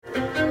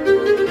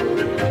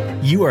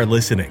You are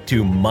listening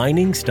to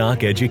Mining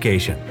Stock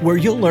Education, where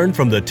you'll learn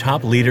from the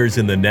top leaders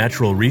in the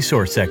natural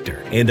resource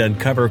sector and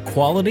uncover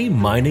quality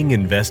mining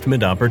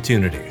investment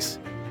opportunities.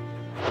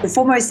 The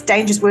four most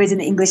dangerous words in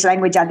the English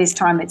language are "this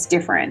time it's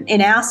different."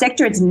 In our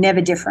sector, it's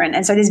never different.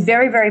 And so there's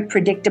very, very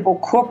predictable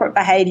corporate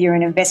behavior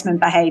and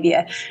investment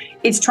behavior.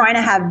 It's trying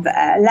to have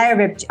a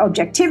layer of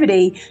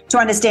objectivity to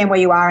understand where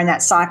you are in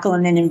that cycle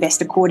and then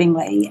invest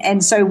accordingly.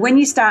 And so when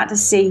you start to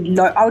see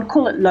I would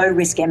call it low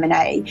risk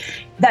M&A,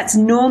 that's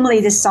normally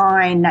the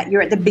sign that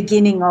you're at the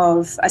beginning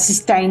of a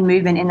sustained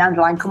movement in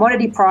underlying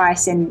commodity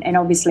price, and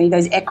obviously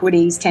those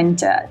equities tend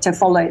to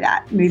follow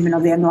that movement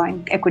of the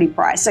underlying equity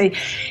price. So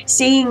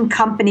seeing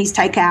companies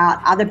take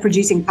out other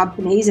producing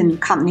companies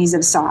and companies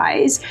of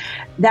size,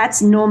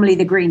 that's normally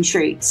the green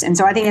shoots. And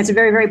so I think that's a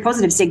very, very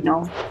positive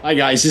signal. Hi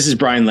guys, this is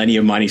Brian Lenny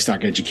of Mining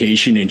Stock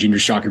Education and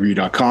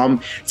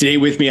JuniorStockReview.com. Today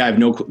with me, I have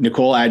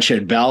Nicole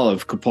Adshead-Bell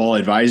of Nicole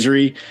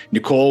Advisory.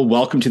 Nicole,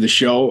 welcome to the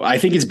show. I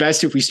think it's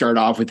best if we start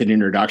off with an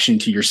introduction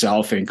to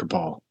yourself and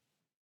Kapal.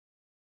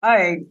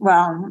 Oh,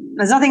 well,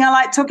 there's nothing I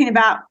like talking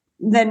about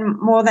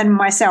more than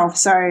myself.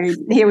 So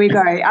here we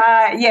go.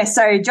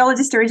 So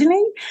geologist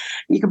originally.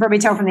 You can probably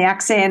tell from the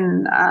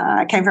accent,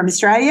 I came from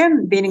Australia,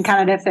 been in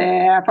Canada for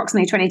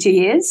approximately 22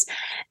 years,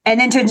 and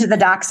then turned to the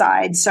dark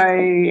side. So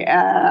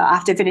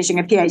after finishing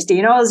a PhD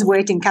in Oz,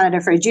 worked in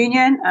Canada for a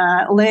junior,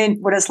 learned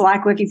what it's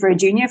like working for a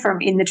junior from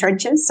in the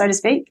trenches, so to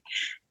speak.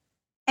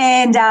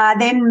 And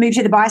then moved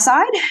to the buy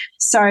side.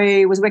 So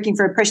was working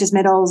for a precious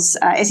metals,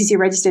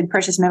 SEC-registered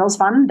precious metals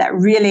fund that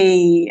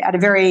really had a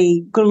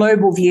very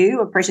global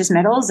view of precious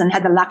metals and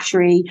had the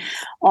luxury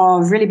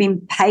of really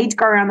being paid to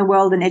go around the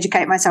world and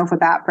educate myself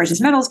about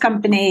precious metals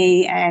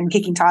company and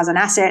kicking tires on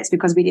assets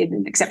because we did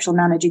an exceptional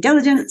amount of due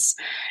diligence.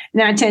 And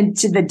then I turned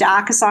to the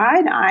darker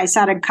side. I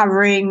started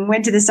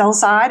went to the sell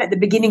side at the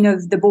beginning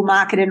of the bull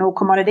market in all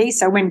commodities.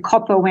 So when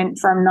copper went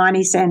from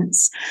 90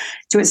 cents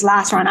to its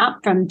last run up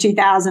from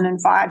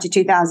 2005 to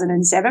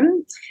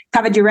 2007,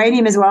 covered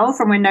uranium as well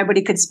from when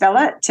nobody could spell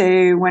it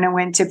to when it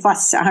went to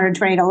plus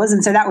 $120.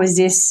 And so that was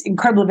this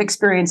incredible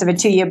experience of a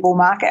 2-year bull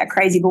market, a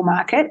crazy bull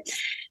market.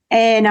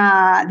 And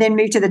then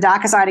moved to the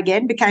darker side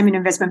again, became an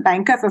investment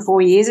banker for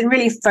 4 years and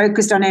really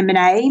focused on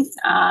M&A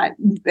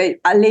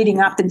leading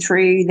up and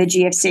through the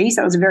GFC.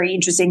 So it was a very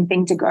interesting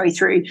thing to go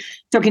through,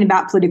 talking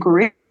about political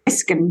risk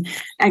and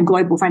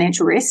global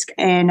financial risk,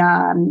 and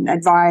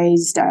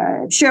advised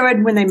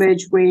Sherwood when they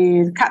merged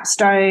with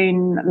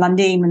Capstone,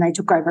 Lundin when they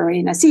took over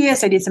in ASEA.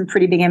 So I did some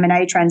pretty big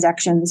M&A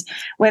transactions.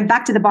 Went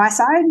back to the buy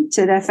side,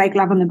 to the fake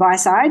love on the buy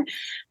side,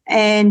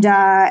 and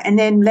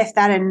then left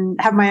that and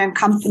have my own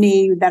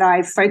company that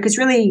I focus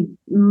really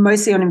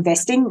mostly on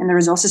investing in the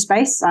resources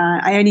space.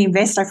 I only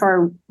invest, I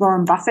follow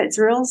Warren Buffett's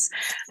rules.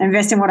 I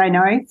invest in what I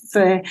know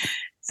for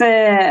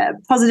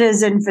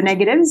positives and for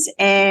negatives,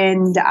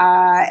 and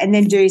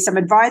then do some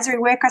advisory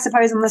work, I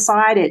suppose, on the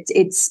side.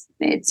 It's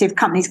if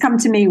companies come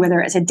to me, whether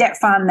it's a debt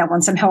fund that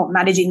wants some help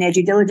managing their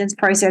due diligence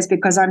process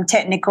because I'm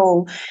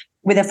technical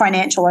with a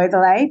financial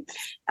overlay.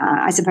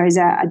 I suppose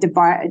a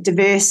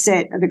diverse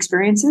set of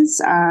experiences,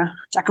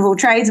 jack of all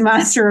trades,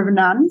 master of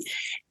none,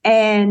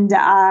 and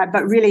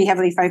but really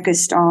heavily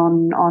focused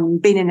on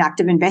being an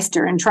active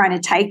investor and trying to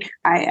take,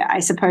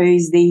 I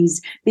suppose,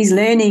 these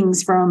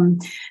learnings from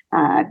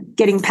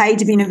getting paid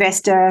to be an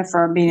investor,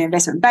 from being an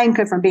investment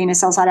banker, from being a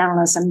sell-side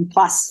analyst, and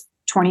plus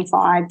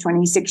 25,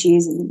 26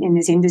 years in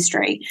this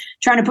industry,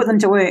 trying to put them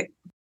to work.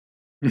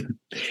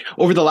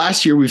 Over the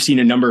last year, we've seen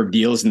a number of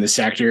deals in the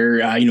sector.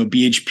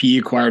 BHP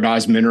acquired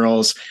Oz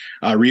Minerals,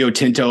 Rio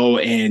Tinto,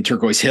 and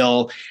Turquoise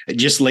Hill.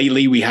 Just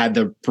lately, we had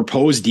the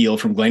proposed deal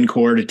from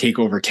Glencore to take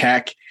over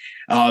Teck.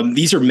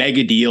 These are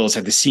mega deals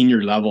at the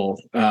senior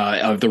level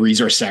of the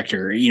resource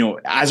sector.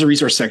 As a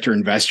resource sector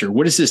investor,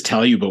 what does this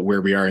tell you about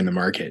where we are in the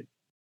market?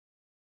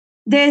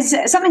 There's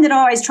something that I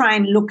always try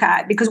and look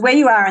at, because where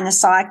you are in the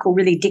cycle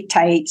really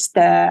dictates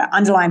the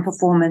underlying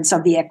performance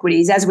of the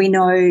equities. As we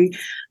know,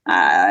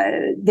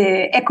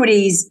 the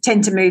equities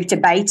tend to move to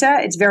beta.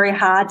 It's very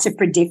hard to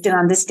predict and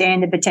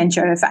understand the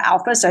potential for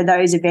alpha, so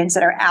those events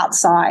that are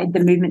outside the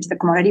movement to the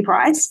commodity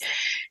price.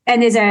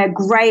 And there's I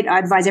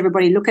advise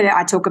everybody look at it.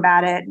 I talk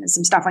about it, and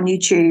some stuff on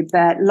YouTube,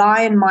 but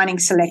Lion Mining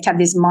Select have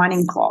this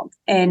mining clock.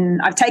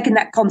 And I've taken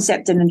that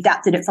concept and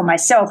adapted it for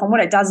myself. And what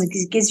it does is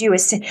it gives you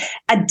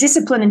a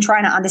discipline in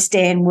trying to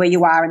understand where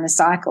you are in the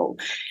cycle.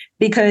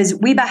 Because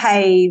we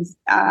behave,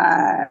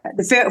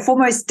 the four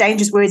most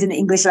dangerous words in the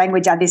English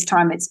language are "this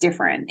time it's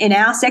different." In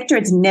our sector,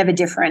 it's never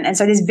different. And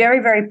so there's very,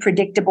 very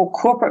predictable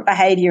corporate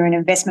behavior and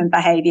investment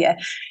behavior.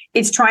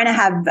 It's trying to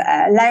have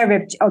a layer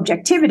of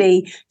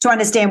objectivity to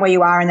understand where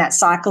you are in that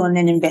cycle and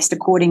then invest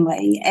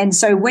accordingly. And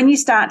so when you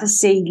start to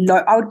see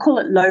I would call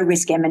it low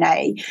risk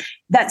M&A,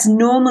 that's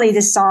normally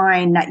the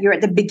sign that you're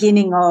at the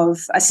beginning of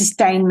a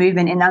sustained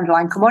movement in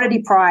underlying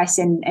commodity price,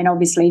 and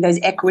obviously those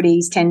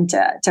equities tend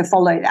to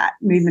follow that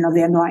movement of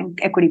the underlying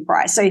equity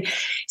price. So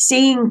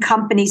seeing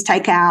companies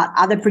take out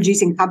other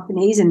producing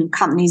companies and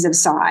companies of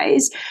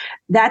size,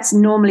 that's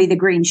normally the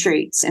green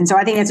shoots. And so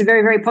I think that's a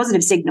very, very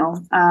positive signal.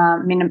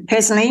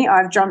 Personally,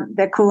 I've drunk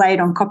the Kool-Aid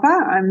on copper.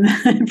 I'm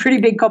a pretty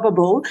big copper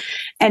bull.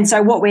 And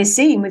so what we've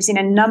seen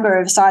a number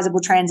of sizable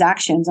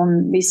transactions.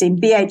 We've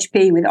seen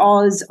BHP with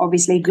Oz,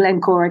 obviously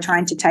Glencore are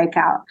trying to take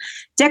out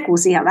Teck. We'll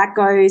see how that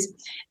goes.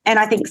 And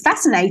I think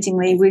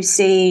fascinatingly, we've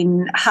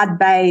seen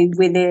Adshead-Bell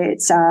with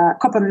its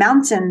Copper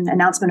Mountain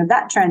announcement of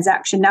that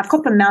transaction. Now,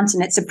 Copper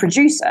Mountain, it's a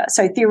producer,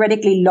 so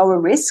theoretically lower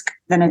risk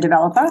than a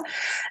developer,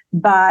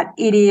 but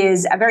it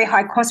is a very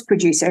high cost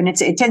producer, and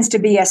it tends to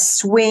be a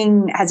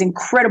swing, has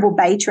incredible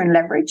beta and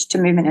leverage to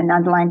movement in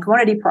underlying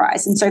commodity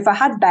price. And so for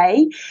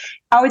Adshead-Bell,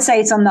 I would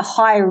say it's on the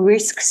higher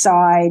risk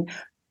side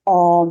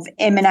of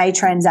M&A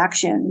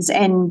transactions.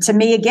 And to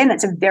me, again,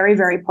 it's a very,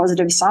 very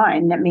positive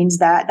sign. That means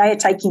that they are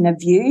taking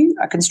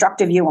a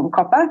constructive view on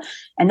copper.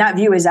 And that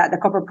view is that the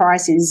copper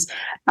price is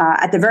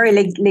at the very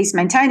least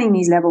maintaining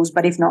these levels,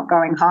 but if not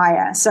going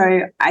higher.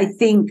 So I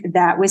think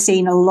that we're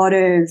seeing a lot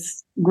of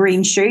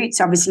green shoots.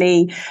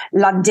 Obviously,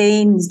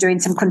 Lundin's doing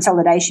some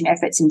consolidation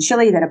efforts in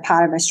Chile that are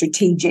part of a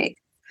strategic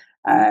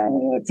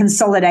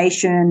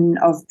consolidation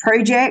of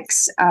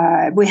projects.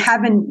 We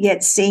haven't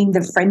yet seen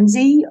the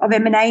frenzy of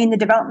M&A in the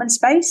development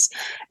space.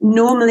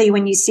 Normally,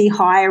 when you see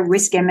higher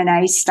risk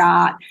M&A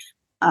start,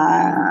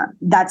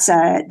 that's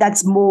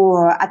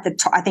more at the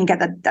top. I think at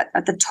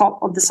the top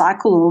of the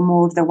cycle, or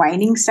more of the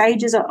waning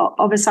stages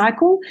of a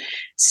cycle.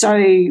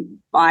 So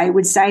I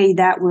would say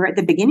that we're at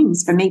the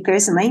beginnings. For me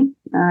personally,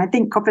 I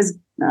think copper's.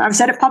 I've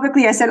said it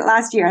publicly. I said it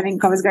last year. I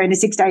think copper's going to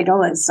 $6 to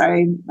 $8. So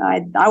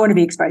I want to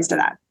be exposed to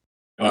that.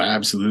 Oh,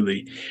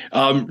 absolutely.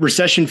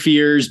 Recession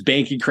fears,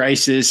 banking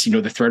crisis,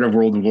 the threat of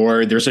world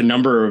war. There's a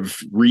number of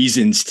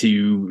reasons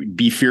to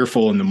be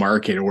fearful in the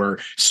market, or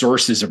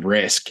sources of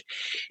risk.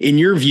 In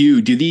your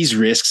view, do these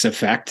risks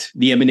affect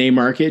the M&A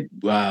market?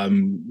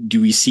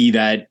 Do we see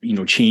that,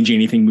 change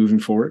anything moving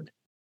forward?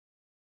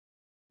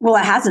 Well,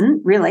 it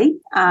hasn't really.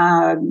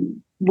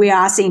 We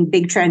are seeing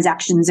big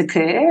transactions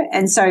occur.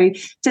 And so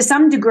to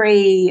some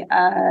degree,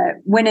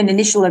 when an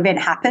initial event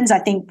happens, I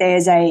think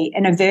there's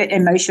an overt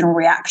emotional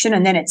reaction,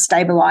 and then it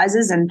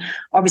stabilizes. And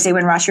obviously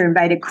when Russia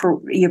invaded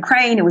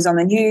Ukraine, it was on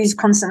the news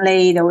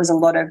constantly. There was a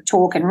lot of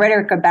talk and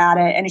rhetoric about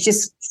it, and it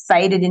just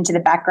faded into the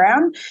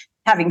background.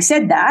 Having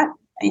said that,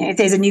 if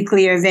there's a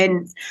nuclear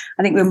event,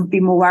 I think we'll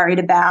be more worried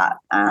about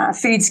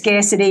food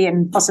scarcity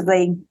and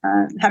possibly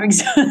having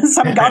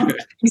some gun,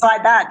 things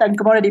like that, than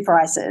commodity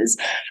prices.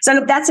 So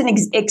look, that's an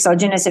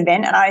exogenous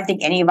event, and I don't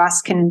think any of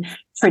us can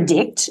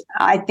predict.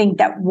 I think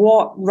that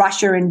what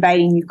Russia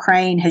invading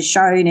Ukraine has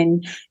shown,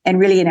 and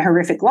really in a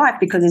horrific light,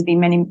 because there's been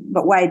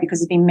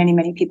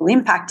many people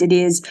impacted,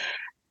 is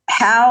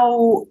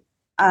how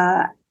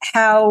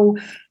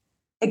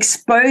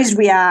exposed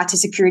we are to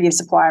security of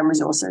supply and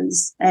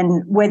resources,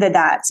 and whether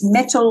that's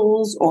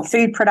metals or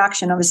food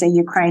production. Obviously,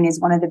 Ukraine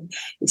is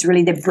it's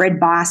really the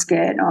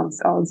breadbasket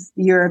of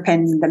Europe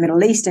and the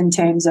Middle East in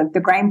terms of the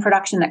grain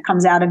production that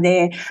comes out of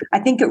there. I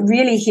think it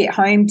really hit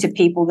home to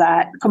people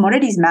that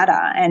commodities matter.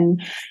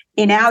 And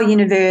in our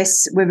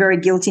universe, we're very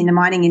guilty in the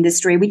mining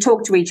industry. We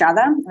talk to each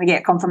other, we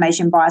get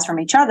confirmation bias from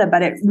each other,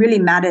 but it really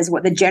matters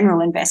what the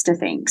general investor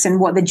thinks and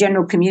what the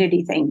general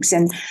community thinks.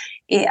 And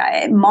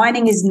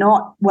mining is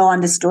not well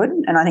understood,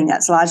 and I think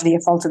that's largely a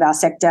fault of our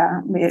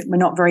sector. We're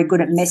not very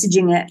good at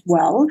messaging it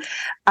well.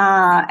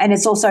 And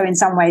it's also in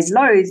some ways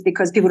loathed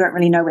because people don't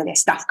really know where their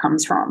stuff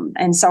comes from.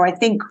 And so I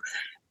think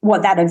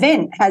what that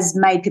event has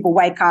made people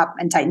wake up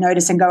and take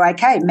notice and go,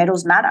 okay,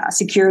 metals matter,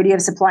 security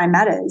of supply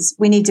matters.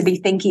 We need to be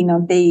thinking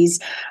of these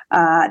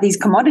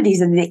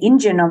commodities as the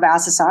engine of our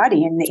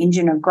society and the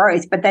engine of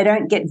growth, but they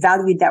don't get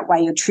valued that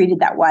way or treated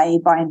that way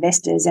by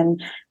investors. And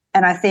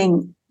I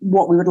think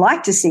what we would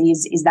like to see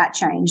is that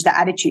change, the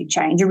attitude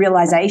change, a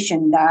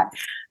realization that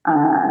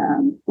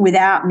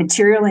without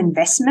material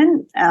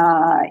investment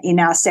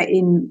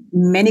in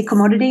many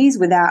commodities,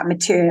 without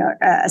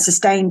a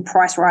sustained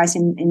price rise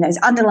in those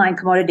underlying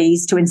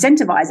commodities to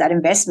incentivize that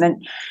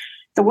investment,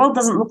 the world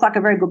doesn't look like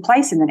a very good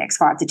place in the next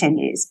 5 to 10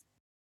 years.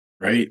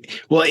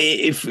 Right. Well,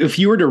 if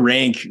you were to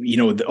rank,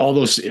 all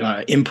those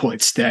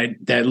inputs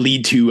that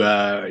lead to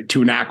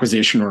an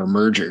acquisition or a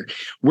merger,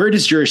 where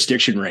does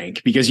jurisdiction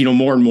rank? Because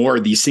more and more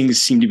these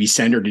things seem to be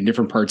centered in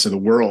different parts of the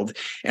world,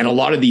 and a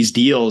lot of these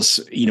deals,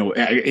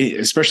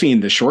 especially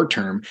in the short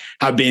term,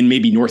 have been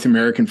maybe North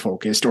American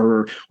focused,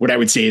 or what I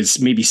would say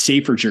is maybe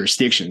safer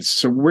jurisdictions.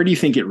 So where do you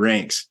think it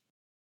ranks?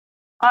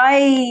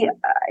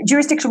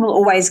 Jurisdiction will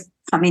always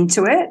come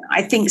into it.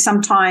 I think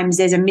sometimes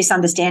there's a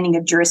misunderstanding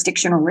of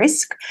jurisdictional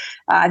risk.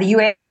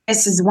 The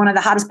US is one of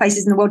the hardest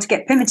places in the world to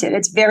get permitted.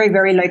 It's very,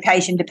 very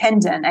location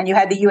dependent. And you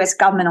had the US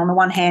government on the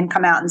one hand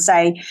come out and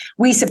say,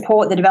 we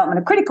support the development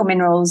of critical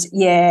minerals,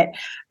 yet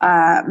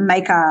and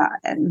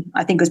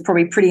I think it was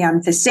probably pretty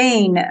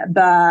unforeseen,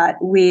 but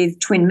with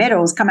Twin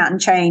Metals come out and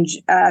change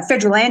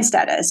federal land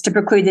status to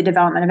preclude the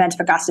development of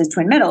Antofagasta's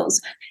Twin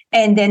Metals,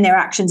 and then their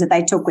actions that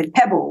they took with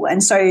Pebble.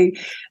 And so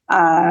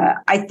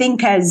I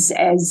think as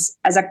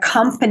a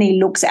company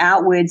looks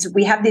outwards,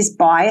 we have this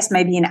bias,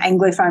 maybe an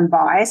Anglophone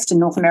bias to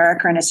North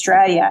America and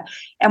Australia,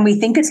 and we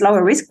think it's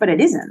lower risk, but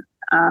it isn't.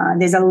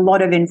 There's a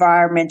lot of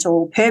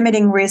environmental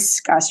permitting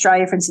risk.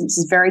 Australia, for instance,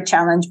 is very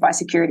challenged by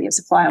security of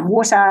supply and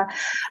water.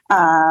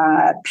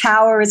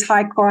 Power is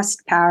high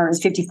cost. Power is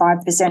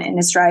 55% in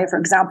Australia, for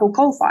example,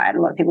 coal-fired.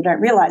 A lot of people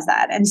don't realise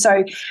that. And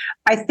so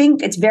I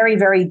think it's very,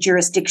 very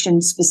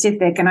jurisdiction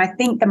specific. And I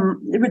think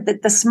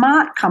the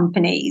smart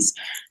companies,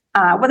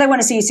 what they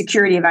want to see is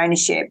security of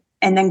ownership,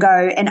 and then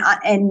go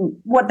and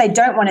what they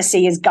don't want to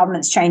see is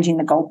governments changing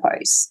the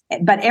goalposts.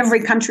 But every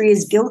country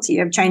is guilty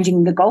of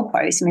changing the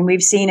goalposts. I mean,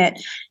 we've seen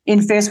it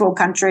in first world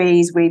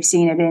countries, we've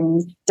seen it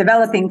in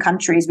developing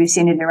countries, we've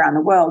seen it around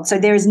the world. So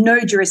there is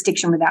no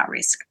jurisdiction without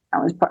risk.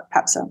 That was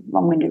perhaps a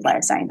long-winded way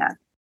of saying that.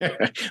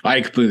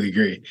 I completely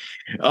agree.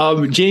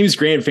 James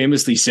Grant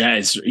famously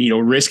says,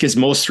 risk is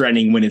most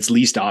threatening when it's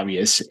least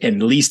obvious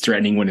and least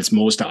threatening when it's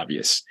most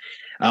obvious.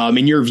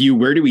 In your view,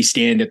 where do we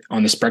stand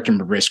on the spectrum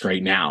of risk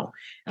right now?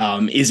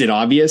 Is it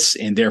obvious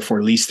and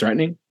therefore least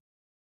threatening?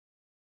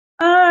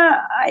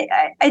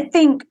 I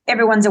think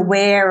everyone's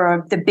aware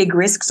of the big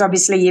risks.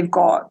 Obviously, you've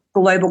got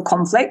global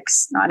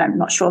conflicts. I'm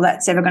not sure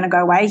that's ever going to go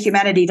away.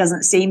 Humanity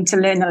doesn't seem to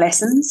learn the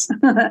lessons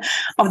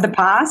of the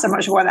past. I'm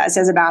not sure what that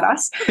says about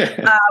us.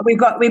 We've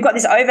got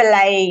this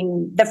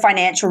overlaying the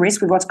financial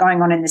risk with what's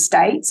going on in the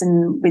States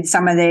and with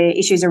some of the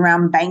issues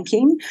around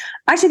banking.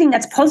 I actually think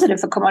that's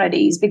positive for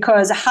commodities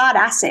because hard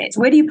assets,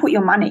 where do you put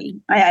your money?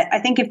 I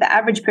think if the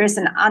average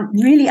person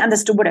really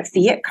understood what a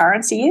fiat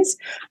currency is,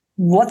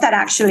 what that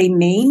actually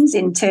means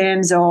in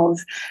terms of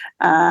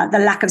the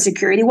lack of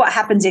security. What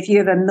happens if you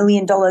have $1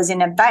 million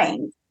in a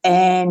bank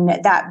and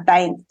that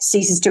bank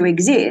ceases to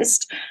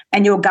exist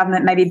and your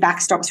government maybe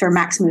backstops for a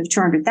maximum of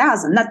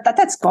 200,000?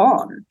 That's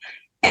gone.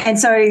 And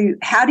so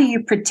how do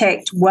you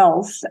protect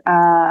wealth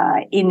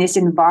in this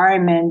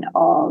environment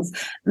of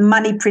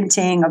money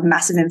printing, of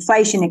massive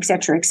inflation, et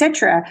cetera, et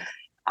cetera?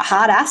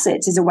 Hard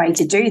assets is a way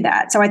to do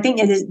that. So I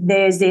think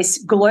there's this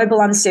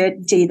global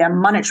uncertainty, the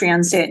monetary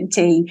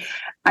uncertainty.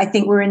 I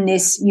think we're in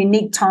this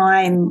unique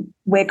time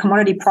where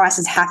commodity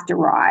prices have to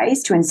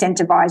rise to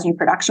incentivize new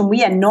production.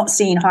 We are not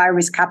seeing high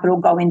risk capital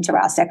go into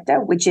our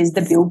sector, which is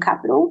the build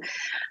capital.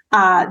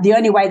 The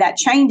only way that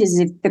changes is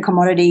if the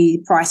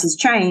commodity prices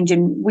change.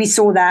 And we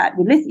saw that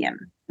with lithium.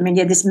 I mean,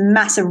 you had this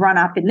massive run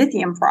up in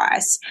lithium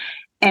price.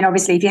 And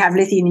obviously, if you have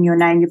lithium in your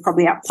name, you're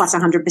probably up plus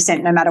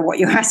 100% no matter what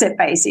your asset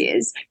base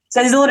is. So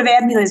there's a lot of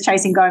ambulance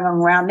chasing going on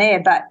around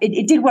there, but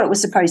it did what it was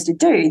supposed to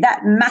do. That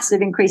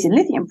massive increase in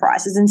lithium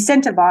prices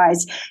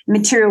incentivized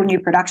material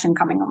new production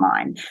coming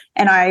online.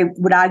 And I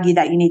would argue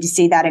that you need to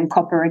see that in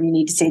copper and you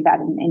need to see that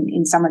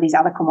in some of these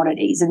other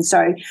commodities. And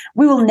so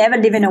we will never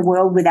live in a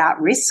world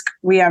without risk.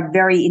 We are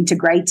very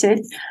integrated.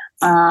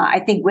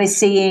 I think we're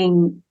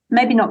seeing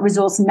maybe not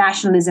resource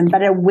nationalism,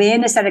 but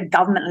awareness at a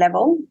government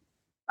level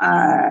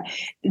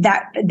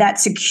that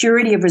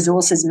security of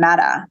resources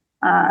matter.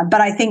 But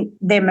I think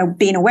them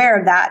being aware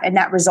of that and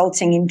that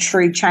resulting in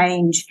true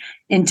change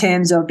in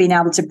terms of being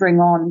able to bring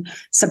on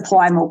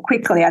supply more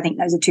quickly, I think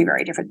those are two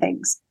very different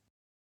things.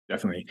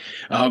 Definitely.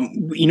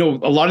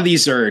 A lot of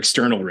these are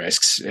external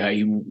risks,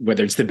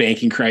 whether it's the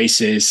banking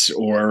crisis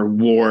or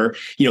war.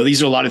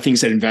 These are a lot of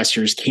things that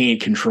investors can't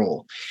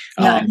control.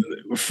 No.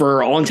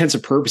 For all intents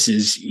and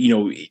purposes,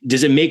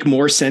 does it make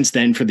more sense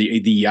then for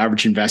the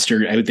average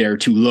investor out there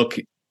to look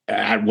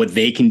at what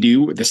they can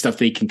do, the stuff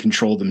they can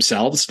control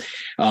themselves?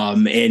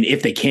 And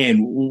if they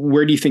can,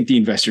 where do you think the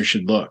investor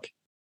should look?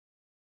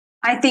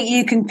 I think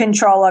you can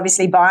control,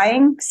 obviously,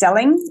 buying,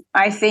 selling.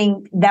 I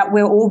think that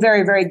we're all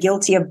very, very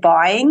guilty of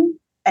buying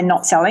and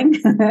not selling.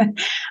 So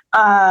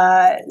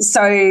I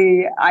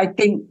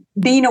think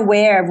being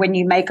aware of when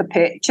you make a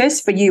purchase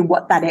for you,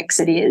 what that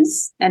exit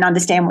is and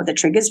understand what the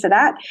triggers for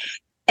that.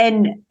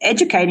 And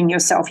educating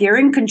yourself. You're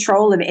in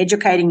control of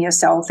educating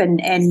yourself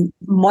and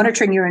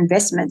monitoring your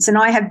investments. And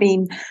I have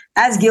been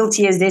as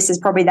guilty as this as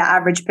probably the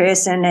average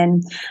person.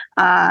 And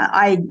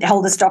I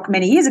held a stock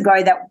many years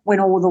ago that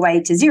went all the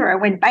way to zero,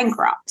 went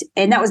bankrupt.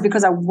 And that was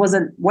because I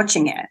wasn't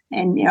watching it.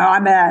 And,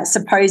 I'm a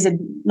supposed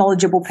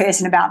knowledgeable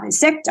person about this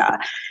sector.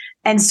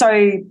 And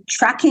so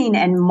tracking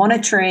and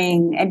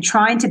monitoring and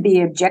trying to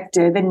be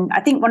objective. And I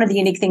think one of the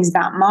unique things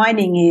about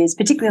mining is,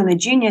 particularly on the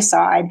junior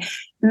side,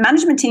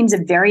 management teams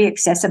are very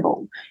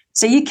accessible.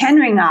 So you can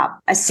ring up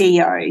a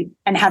CEO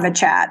and have a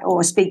chat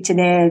or speak to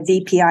their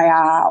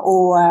VPIR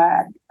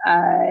or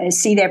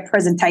see their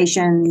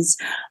presentations,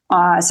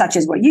 such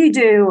as what you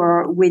do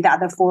or with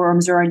other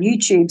forums or on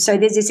YouTube. So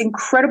there's this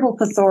incredible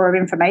plethora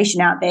of information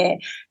out there,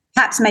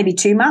 perhaps maybe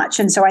too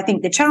much. And so I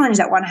think the challenge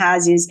that one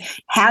has is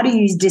how do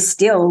you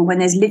distill when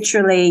there's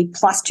literally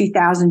plus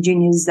 2,000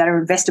 juniors that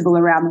are investable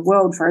around the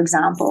world, for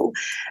example,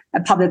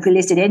 publicly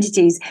listed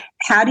entities.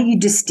 How do you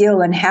distill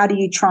and how do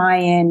you try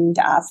and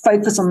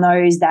focus on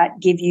those that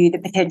give you the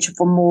potential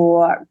for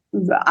more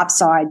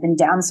upside than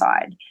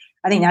downside?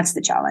 I think that's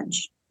the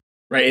challenge.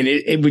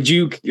 Right. And would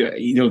you,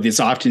 this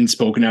often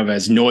spoken of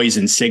as noise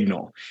and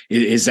signal.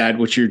 Is that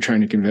what you're trying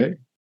to convey?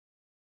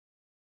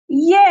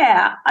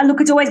 Yeah,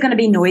 look, it's always going to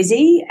be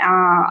noisy.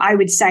 I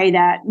would say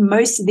that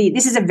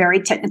this is a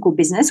very technical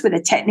business with a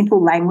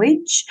technical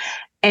language,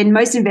 and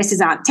most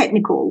investors aren't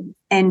technical.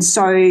 And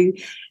so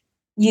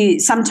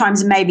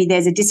sometimes maybe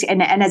there's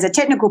and as a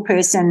technical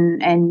person,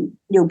 and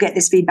you'll get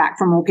this feedback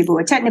from all people who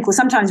are technical,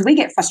 sometimes we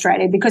get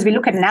frustrated because we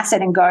look at an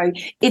asset and go,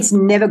 it's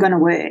never going to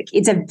work.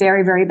 It's a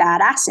very, very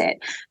bad asset,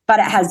 but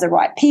it has the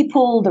right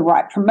people, the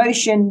right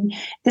promotion.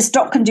 The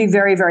stock can do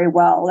very, very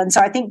well. And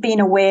so I think being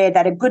aware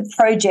that a good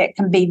project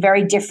can be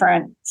very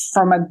different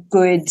from a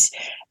good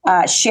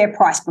share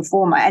price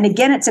performer. And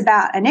again, it's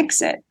about an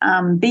exit.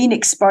 Being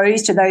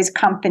exposed to those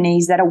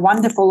companies that are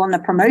wonderful on the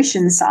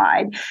promotion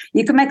side,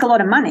 you can make a lot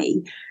of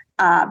money,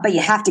 but you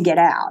have to get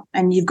out.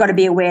 And you've got to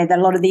be aware that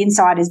a lot of the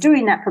insiders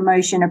doing that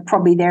promotion are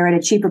probably there at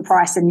a cheaper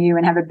price than you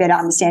and have a better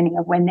understanding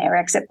of when their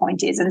exit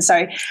point is. And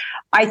so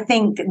I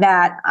think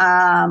that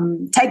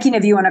taking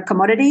a view on a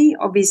commodity,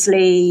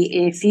 obviously,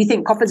 if you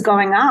think copper's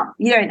going up,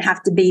 you don't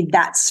have to be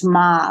that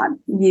smart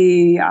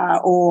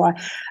or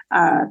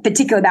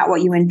particular about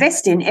what you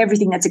invest in.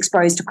 Everything that's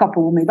exposed to copper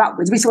will move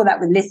upwards. We saw that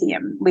with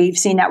lithium. We've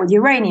seen that with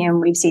uranium.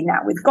 We've seen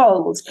that with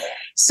gold.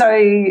 So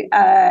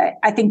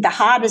I think the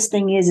hardest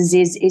thing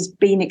is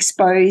being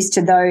exposed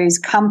to those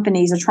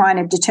companies or trying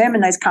to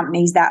determine those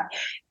companies that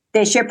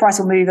their share price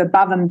will move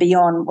above and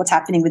beyond what's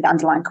happening with the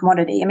underlying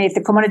commodity. I mean, if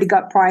the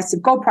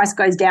if gold price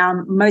goes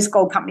down, most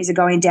gold companies are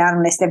going down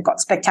unless they've got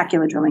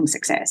spectacular drilling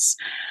success.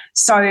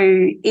 So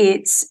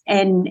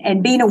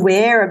and being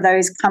aware of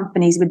those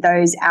companies with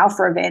those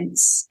alpha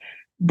events,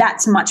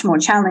 that's much more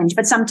challenge.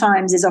 But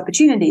sometimes there's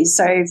opportunities.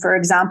 So, for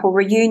example,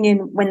 Reunion,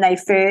 when they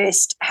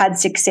first had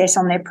success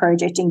on their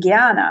project in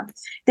Guyana,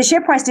 the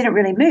share price didn't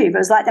really move. It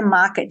was like the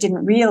market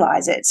didn't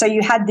realize it. So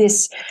you had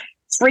this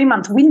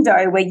 3-month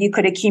window where you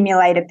could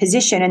accumulate a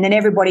position and then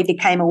everybody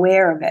became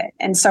aware of it.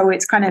 And so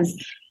it's kind of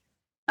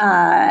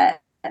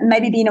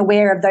maybe being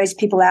aware of those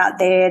people out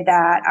there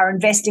that are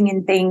investing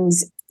in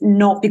things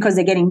not because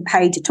they're getting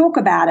paid to talk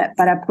about it,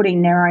 but are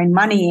putting their own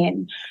money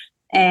in,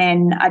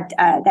 and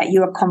that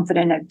you are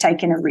confident of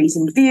taking a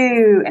reasoned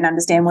view and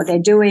understand what they're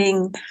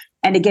doing.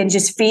 And again,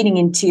 just feeding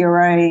into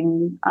your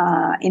own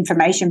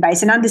information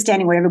base and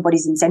understanding what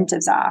everybody's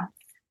incentives are.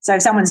 So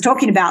if someone's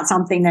talking about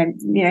something, then,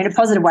 in a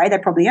positive way, they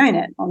probably own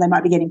it, or they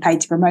might be getting paid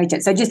to promote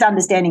it. So just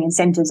understanding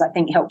incentives, I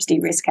think, helps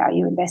de-risk how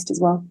you invest as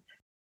well.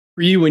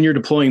 For you, when you're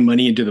deploying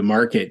money into the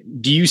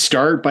market, do you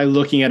start by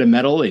looking at a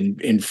metal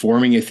and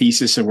forming a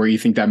thesis of where you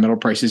think that metal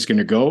price is going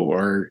to go,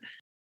 or?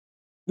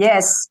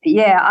 Yes.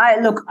 Yeah.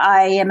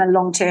 I am a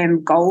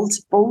long-term gold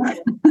bull.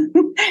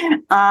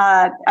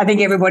 I think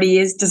everybody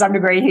is to some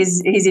degree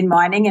who's in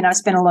mining, and I've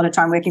spent a lot of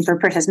time working for a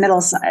precious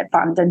metals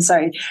fund. And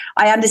so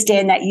I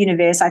understand that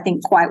universe, I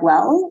think, quite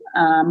well,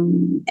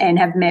 and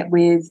have met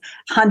with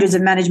hundreds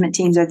of management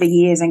teams over the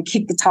years and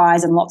kicked the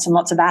tires and lots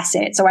of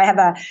assets. So I have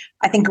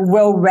I think, a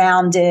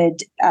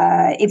well-rounded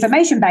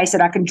information base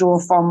that I can draw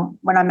from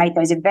when I make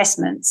those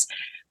investments.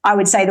 I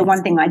would say the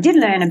one thing I did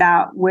learn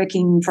about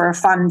working for a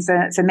fund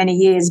for many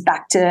years,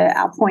 back to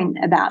our point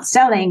about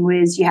selling,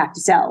 was you have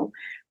to sell.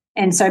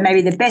 And so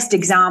maybe the best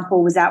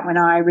example was that when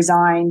I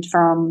resigned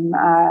from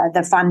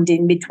the fund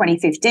in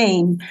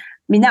mid-2015, I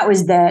mean, that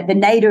was the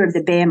nadir of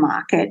the bear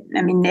market.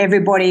 I mean,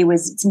 everybody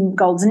was,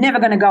 gold's never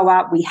going to go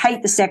up. We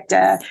hate the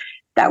sector.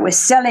 That was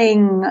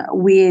selling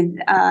with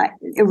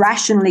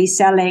irrationally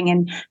selling.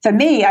 And for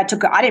me, I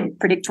didn't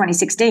predict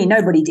 2016.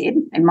 Nobody did,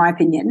 in my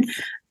opinion.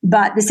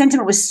 But the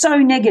sentiment was so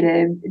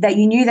negative that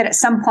you knew that at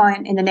some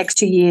point in the next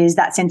 2 years,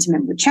 that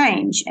sentiment would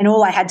change. And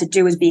all I had to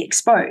do was be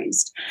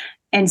exposed.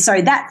 And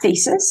so that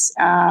thesis,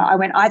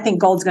 I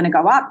think gold's going to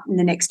go up in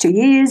the next 2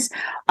 years.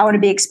 I want to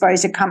be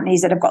exposed to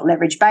companies that have got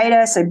leverage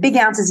beta, so big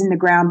ounces in the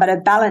ground, but a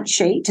balance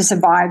sheet to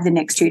survive the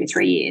next 2 to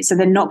 3 years. So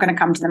they're not going to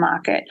come to the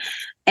market.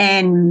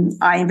 And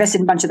I invested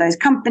in a bunch of those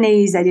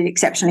companies. They did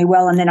exceptionally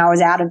well. And then I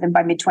was out of them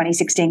by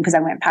mid-2016 because they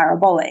went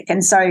parabolic.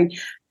 And so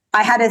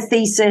I had a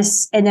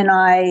thesis, and then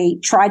I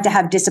tried to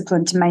have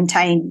discipline to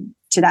maintain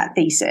to that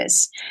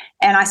thesis.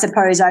 And I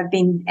suppose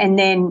and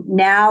then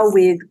now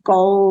with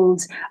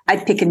gold, I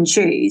pick and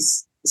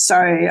choose. So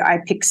I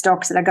pick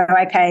stocks that I go,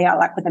 okay, I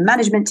like what the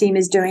management team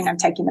is doing. I'm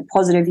taking a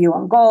positive view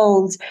on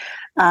gold.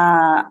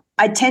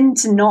 I tend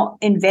to not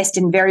invest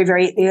in very,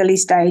 very early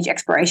stage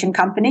exploration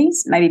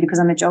companies, maybe because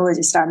I'm a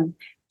geologist. I'm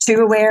too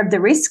aware of the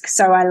risk.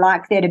 So I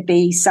like there to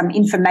be some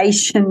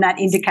information that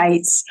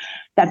indicates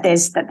that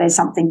there's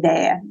something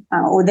there,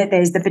 or that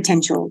there's the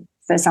potential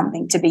for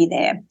something to be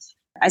there.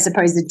 I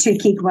suppose the two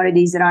key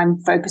commodities that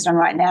I'm focused on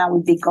right now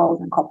would be gold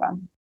and copper.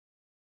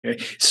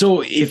 Okay.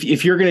 So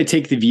if you're going to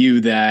take the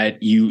view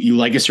that you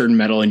like a certain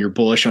metal and you're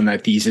bullish on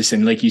that thesis,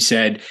 and like you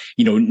said,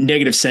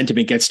 negative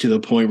sentiment gets to the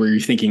point where you're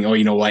thinking, oh,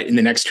 you know what, in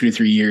the next 2 to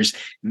 3 years,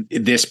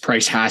 this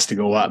price has to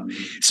go up.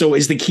 So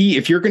is the key,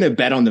 if you're going to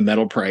bet on the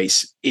metal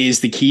price, is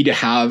the key to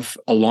have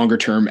a longer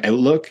term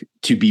outlook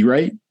to be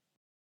right?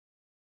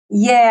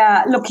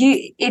 Yeah, look,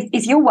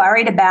 if you're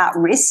worried about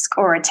risk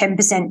or a 10%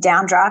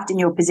 downdraft in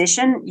your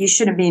position, you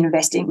shouldn't be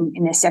investing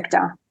in this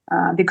sector,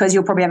 because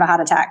you'll probably have a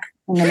heart attack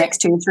in the next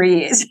 2 to 3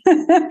 years.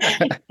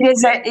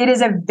 It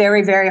is a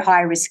very, very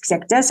high risk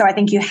sector. So I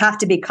think you have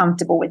to be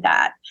comfortable with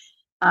that.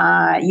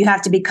 You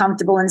have to be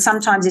comfortable. And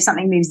sometimes if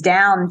something moves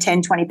down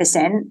 10,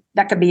 20%,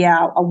 that could be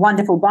a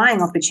wonderful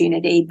buying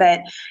opportunity.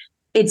 But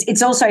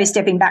it's also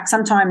stepping back.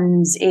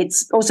 Sometimes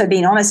it's also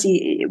being honest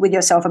with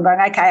yourself and going,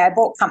 okay, I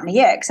bought company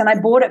X and I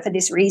bought it for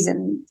this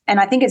reason. And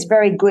I think it's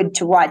very good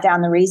to write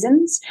down the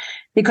reasons,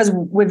 because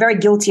we're very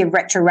guilty of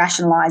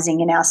retro-rationalizing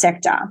in our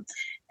sector.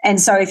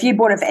 And so if you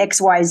bought it for X,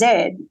 Y,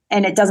 Z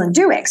and it doesn't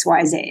do X,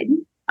 Y, Z,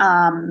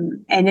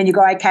 and then you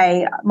go,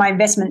 okay, my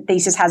investment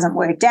thesis hasn't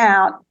worked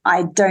out,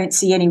 I don't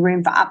see any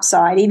room for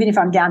upside. Even if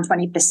I'm down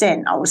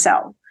 20%, I will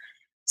sell.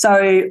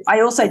 So I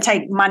also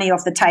take money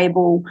off the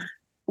table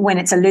when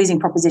it's a losing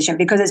proposition,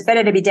 because it's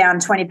better to be down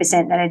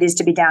 20% than it is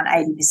to be down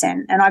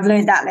 80%. And I've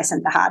learned that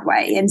lesson the hard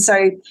way. And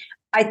so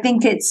I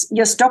think it's,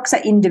 your stocks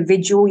are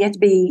individual. You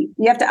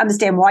have to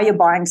understand why you're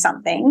buying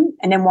something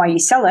and then why you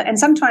sell it. And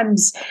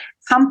sometimes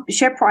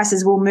share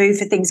prices will move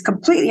for things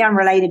completely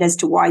unrelated as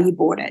to why you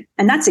bought it.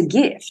 And that's a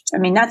gift. I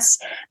mean,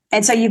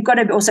 and so you've got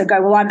to also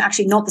go, well, I'm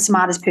actually not the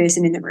smartest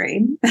person in the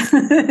room.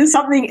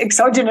 Something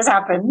exogenous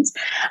happens,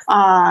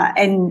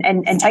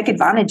 and take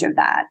advantage of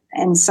that.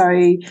 And so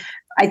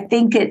I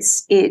think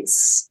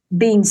it's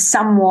being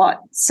somewhat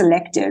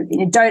selective.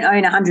 Don't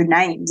own 100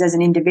 names as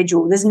an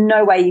individual. There's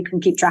no way you can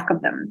keep track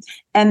of them.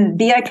 And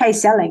be okay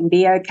selling,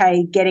 be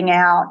okay getting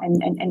out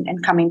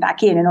and coming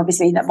back in. And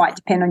obviously that might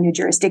depend on your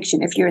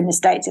jurisdiction. If you're in the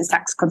States, there's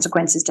tax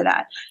consequences to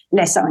that,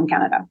 less so in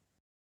Canada.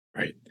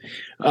 Right.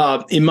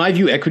 In my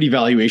view, equity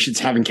valuations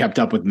haven't kept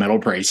up with metal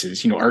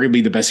prices.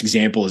 Arguably the best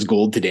example is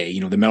gold today.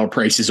 The metal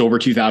price is over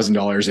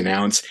 $2,000 an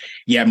ounce.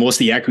 Yet most of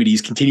the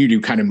equities continue to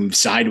kind of move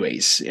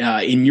sideways.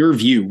 In your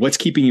view, what's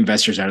keeping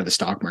investors out of the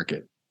stock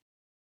market?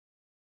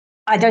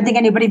 I don't think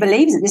anybody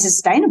believes that this is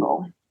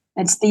sustainable.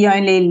 It's the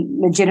only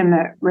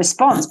legitimate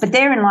response. But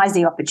therein lies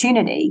the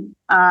opportunity.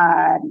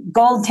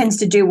 Gold tends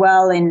to do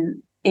well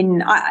in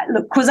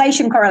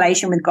causation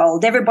correlation with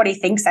gold. Everybody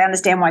thinks they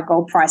understand why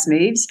gold price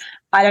moves.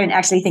 I don't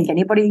actually think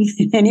any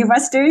of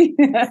us do.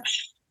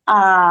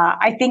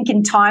 I think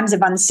in times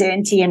of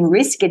uncertainty and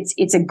risk,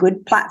 it's a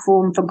good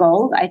platform for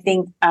gold. I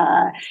think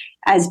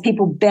as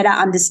people better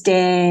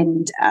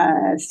understand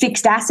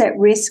fixed asset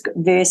risk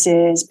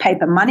versus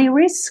paper money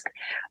risk,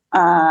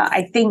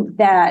 I think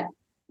that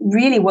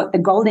really what the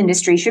gold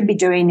industry should be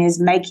doing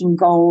is making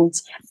gold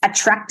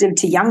attractive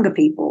to younger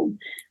people.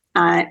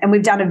 And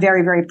we've done a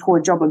very, very poor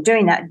job of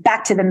doing that.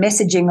 Back to the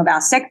messaging of our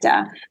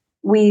sector,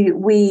 we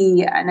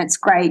and it's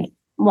great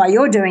why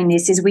you're doing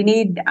this, is we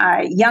need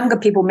younger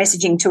people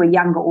messaging to a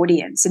younger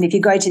audience. And if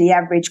you go to the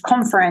average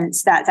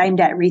conference that's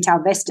aimed at retail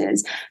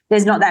investors,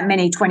 there's not that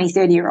many 20,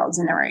 30-year-olds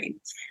in the room.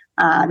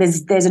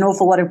 There's an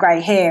awful lot of grey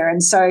hair.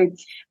 And so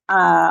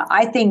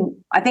I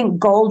think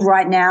gold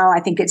right now, I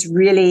think it's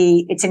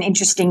an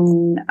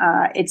interesting,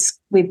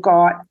 we've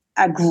got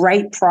a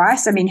great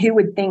price. I mean, who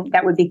would think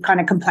that would be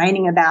kind of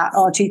complaining about,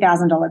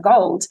 $2,000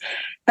 gold?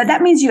 But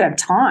that means you have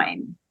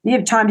time. You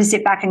have time to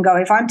sit back and go,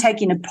 if I'm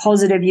taking a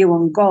positive view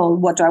on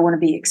gold, what do I want to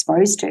be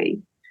exposed to?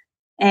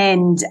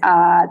 And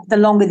the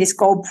longer this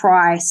gold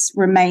price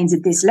remains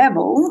at this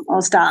level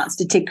or starts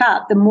to tick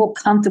up, the more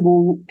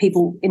comfortable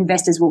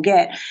investors will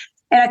get.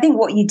 And I think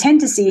what you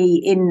tend to see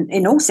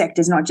in all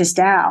sectors, not just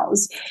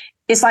ours,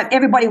 it's like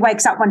everybody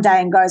wakes up one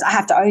day and goes, I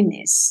have to own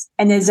this.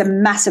 And there's a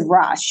massive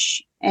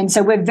rush. And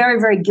so we're very,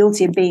 very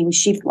guilty of being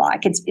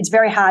sheep-like. It's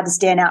very hard to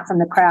stand out from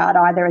the crowd,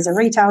 either as a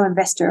retail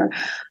investor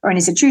or an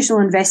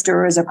institutional investor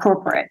or as a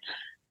corporate.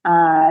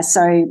 But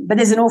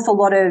there's an awful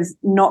lot of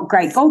not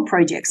great gold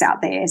projects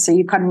out there. So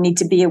you kind of need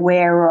to be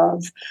aware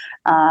of,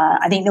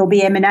 I think there'll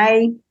be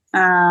M&A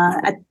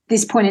at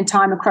this point in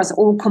time across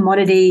all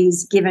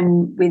commodities,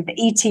 given with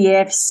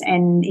ETFs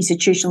and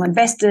institutional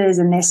investors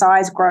and their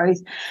size growth,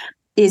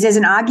 there's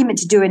an argument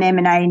to do an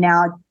M&A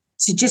now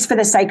just for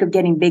the sake of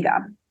getting bigger,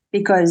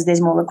 because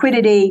there's more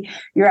liquidity,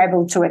 you're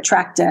able to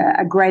attract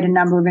a greater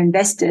number of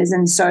investors.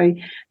 And so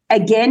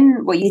again,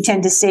 what you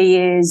tend to see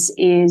is,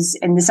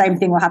 and the same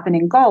thing will happen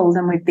in gold,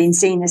 and we've been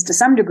seeing this to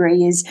some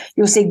degree, is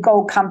you'll see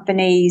gold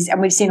companies,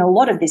 and we've seen a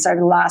lot of this over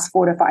the last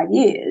 4 to 5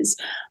 years,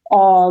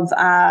 of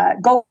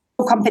gold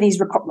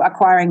companies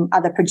acquiring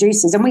other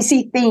producers. And we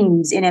see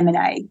themes in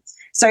M&A.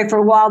 So for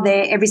a while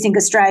there, every single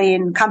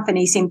Australian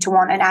company seemed to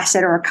want an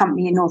asset or a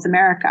company in North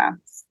America.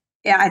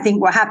 Yeah, I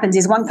think what happens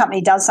is one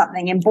company does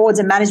something and boards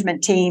and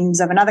management teams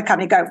of another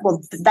company go,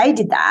 well, they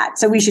did that,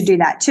 so we should do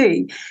that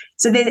too.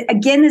 So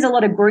there's a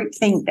lot of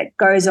groupthink that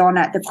goes on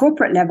at the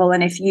corporate level.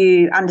 And if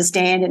you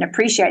understand and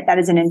appreciate that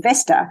as an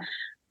investor,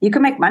 you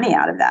can make money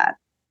out of that.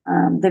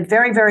 They're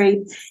very,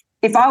 very,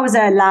 if I was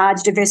a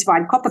large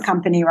diversified copper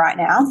company right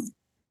now,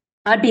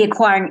 I'd be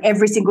acquiring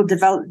every single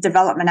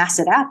development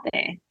asset out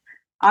there.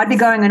 I'd be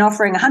going and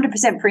offering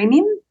 100%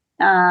 premium.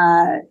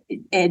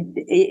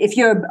 If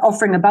you're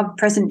offering above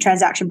present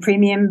transaction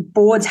premium,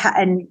 boards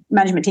and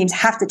management teams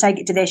have to take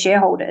it to their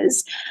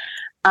shareholders.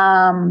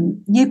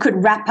 You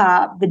could wrap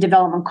up the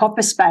development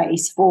copper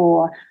space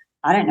for,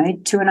 I don't know,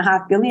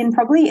 $2.5 billion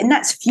probably, and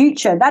that's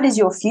future. That is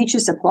your future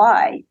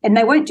supply, and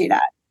they won't do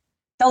that.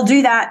 They'll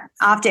do that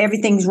after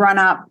everything's run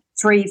up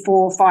 3,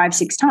 4, 5,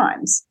 6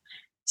 times.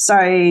 So,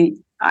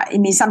 I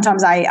mean,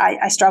 sometimes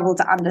I struggle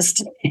to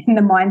understand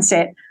the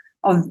mindset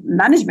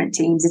management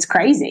teams. It's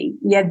crazy.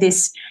 You have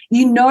this,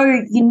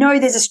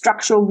 there's a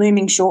structural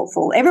looming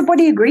shortfall.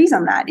 Everybody agrees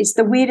on that. It's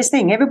the weirdest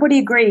thing. Everybody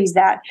agrees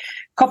that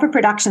copper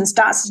production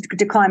starts to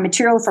decline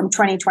material from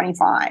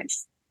 2025.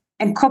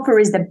 And copper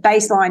is the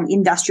baseline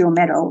industrial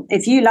metal.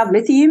 If you love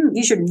lithium,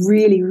 you should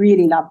really,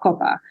 really love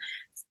copper.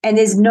 And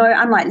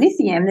unlike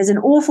lithium, there's an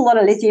awful lot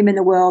of lithium in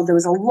the world. There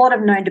was a lot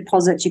of known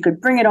deposits. You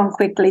could bring it on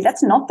quickly.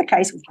 That's not the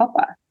case with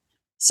copper.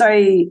 So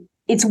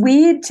it's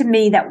weird to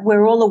me that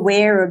we're all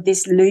aware of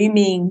this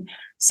looming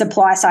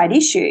supply side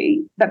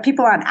issue, but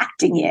people aren't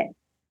acting yet.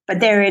 But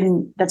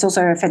that's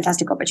also a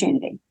fantastic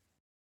opportunity.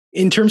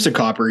 In terms of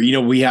copper,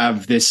 we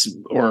have this,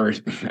 or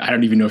I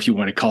don't even know if you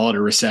want to call it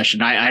a recession.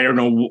 I don't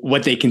know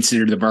what they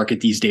consider the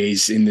market these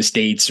days in the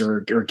States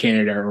or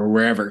Canada or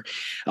wherever.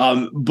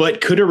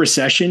 But could a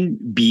recession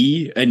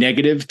be a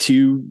negative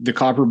to the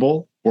copper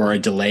bull or a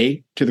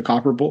delay to the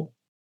copper bull?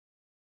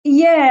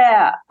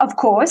 Yeah, of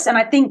course. And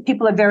I think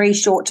people are very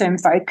short-term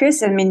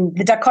focused. I mean,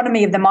 the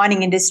dichotomy of the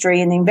mining industry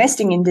and the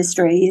investing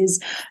industry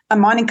is a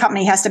mining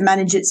company has to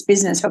manage its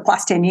business for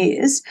plus 10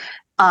 years.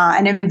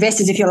 And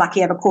investors, if you're lucky,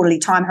 have a quarterly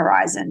time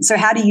horizon. So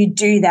how do you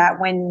do that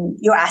when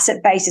your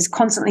asset base is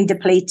constantly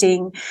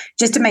depleting?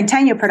 Just to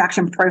maintain your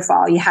production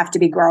profile, you have to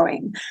be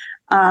growing.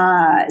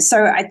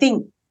 So I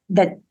think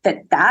that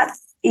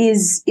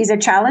is a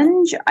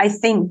challenge. I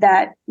think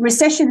that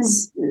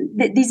recessions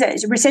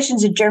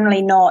are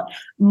generally not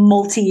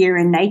multi-year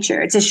in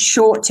nature. It's a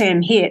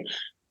short-term hit.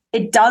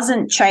 It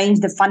doesn't change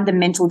the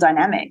fundamental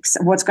dynamics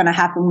of what's going to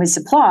happen with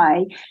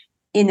supply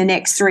in the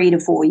next 3 to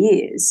 4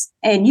 years.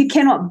 And you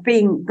cannot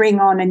bring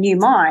on a new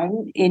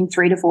mine in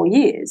 3 to 4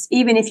 years.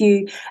 Even if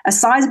a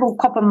sizable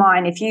copper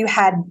mine, if you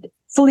had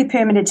fully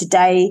permitted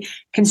today,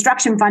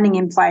 construction funding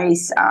in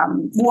place,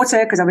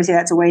 water, because obviously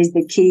that's always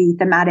the key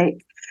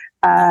thematic,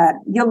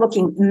 you're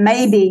looking,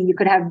 maybe you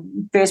could have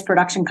first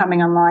production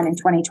coming online in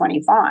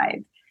 2025.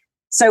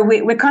 So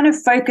we're kind of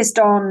focused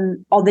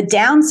on the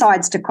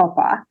downsides to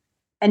copper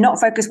and not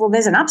focused,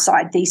 there's an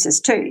upside thesis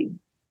too.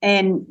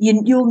 And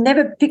you'll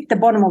never pick the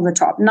bottom or the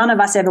top. None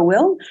of us ever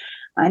will.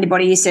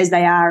 Anybody who says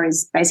they are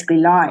is basically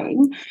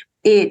lying.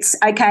 It's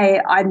okay,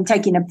 I'm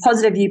taking a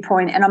positive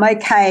viewpoint and I'm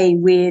okay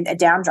with a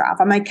downdraft.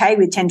 I'm okay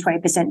with 10,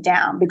 20%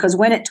 down, because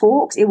when it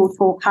talks, it will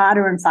talk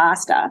harder and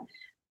faster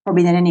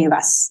probably than any of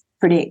us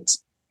predict.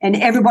 And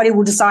everybody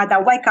will decide,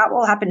 they'll wake up. What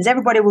will happen is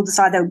everybody will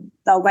decide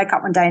they'll wake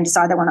up one day and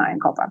decide they want to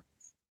own copper.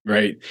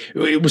 Right.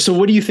 So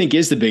what do you think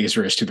is the biggest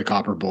risk to the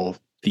copper bull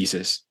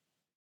thesis?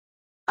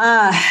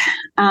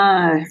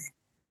 I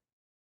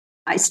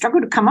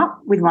struggle to come up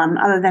with one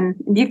other than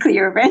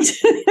nuclear event.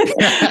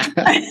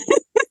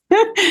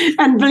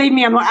 And believe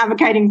me, I'm not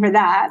advocating for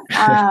that.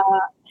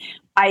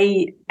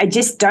 I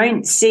just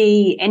don't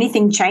see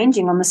anything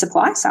changing on the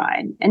supply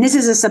side. And this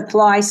is a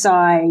supply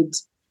side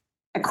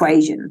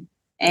equation.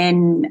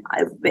 And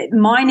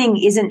mining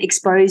isn't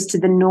exposed to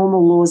the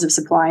normal laws of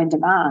supply and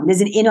demand.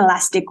 There's an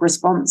inelastic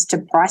response to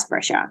price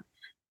pressure.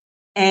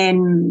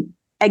 And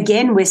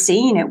again, we're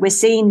seeing it. We're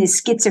seeing this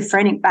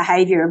schizophrenic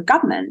behavior of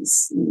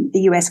governments,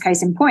 the US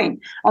case in point.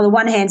 On the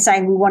one hand,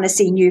 saying we want to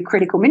see new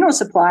critical mineral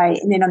supply,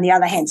 and then on the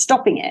other hand,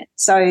 stopping it.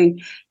 So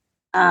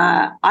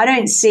I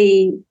don't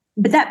see,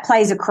 but that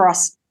plays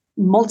across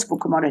multiple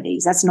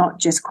commodities. That's not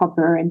just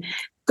copper. And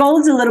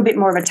gold's a little bit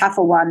more of a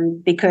tougher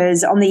one,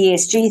 because on the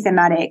ESG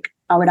thematic,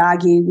 I would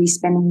argue we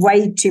spend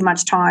way too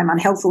much time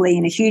unhealthily,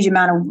 and a huge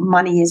amount of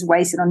money is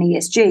wasted on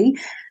ESG.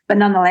 But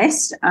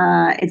nonetheless,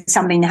 it's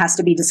something that has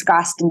to be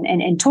discussed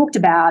and talked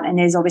about. And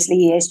there's obviously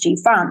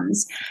ESG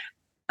funds.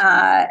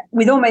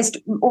 With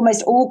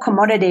almost all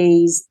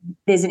commodities,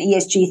 there's an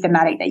ESG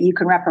thematic that you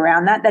can wrap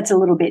around that. That's a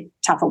little bit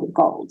tougher with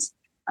gold.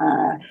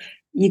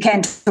 You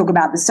can talk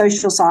about the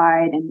social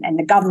side and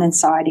the governance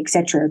side, et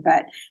cetera.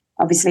 But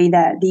obviously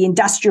the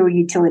industrial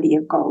utility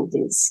of gold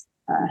is,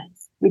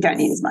 we don't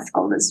need as much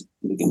gold as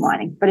we've been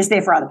mining, but it's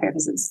there for other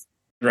purposes.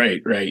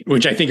 Right.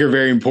 Which I think are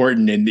very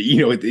important. And,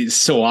 it's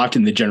so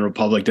often the general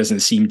public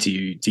doesn't seem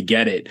to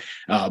get it.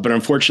 But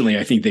unfortunately,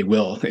 I think they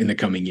will in the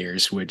coming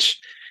years,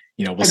 which,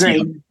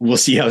 we'll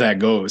see how that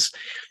goes.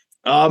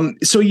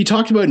 So you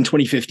talked about in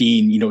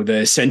 2015,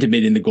 the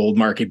sentiment in the gold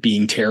market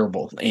being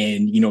terrible.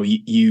 And,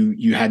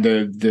 you had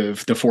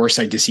the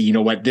foresight to see,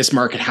 this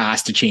market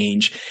has to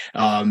change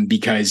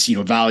because,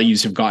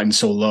 values have gotten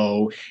so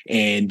low,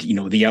 and,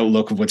 the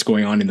outlook of what's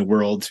going on in the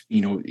world,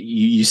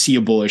 you see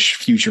a bullish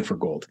future for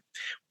gold.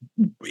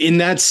 In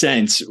that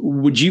sense,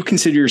 would you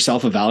consider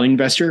yourself a value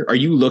investor? Are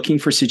you looking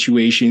for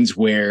situations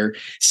where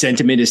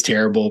sentiment is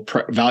terrible,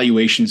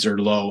 valuations are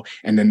low,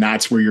 and then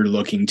that's where you're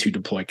looking to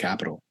deploy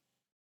capital?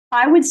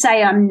 I would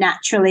say I'm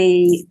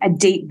naturally a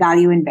deep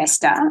value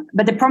investor,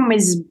 but the problem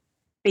is,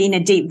 being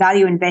a deep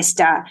value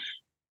investor,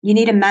 you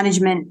need a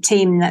management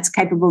team that's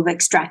capable of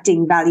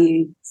extracting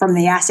value from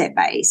the asset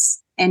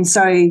base. And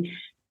so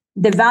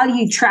the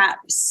value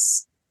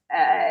traps,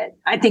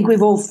 I think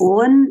we've all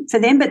fallen for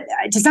them, but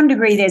to some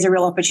degree, there's a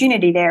real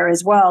opportunity there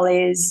as well.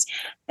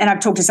 And I've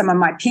talked to some of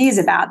my peers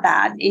about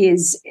that,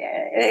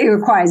 it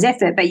requires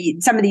effort, but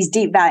some of these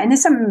deep value, and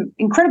there's some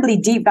incredibly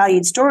deep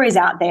valued stories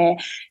out there.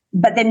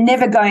 but they're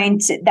never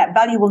that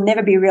value will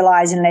never be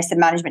realized unless the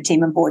management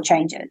team and board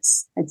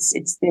changes.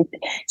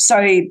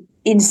 So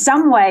in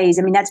some ways,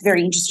 I mean, that's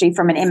very interesting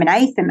from an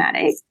M&A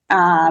thematic,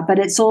 but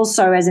it's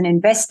also as an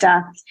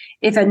investor,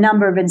 if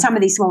in some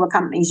of these smaller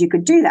companies, you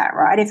could do that,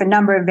 right? If a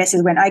number of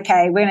investors went,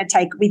 okay,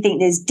 we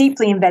think there's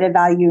deeply embedded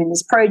value in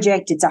this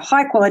project. It's a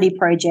high quality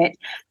project.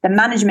 The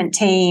management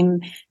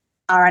team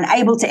are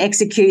unable to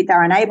execute,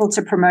 they're unable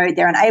to promote,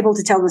 they're unable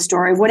to tell the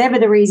story, whatever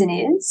the reason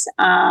is,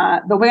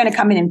 but we're going to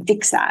come in and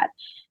fix that.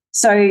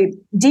 So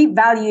deep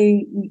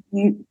value,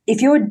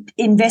 if you're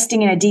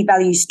investing in a deep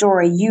value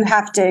story, you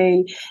have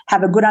to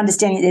have a good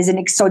understanding that there's an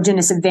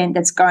exogenous event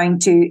that's going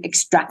to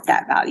extract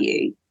that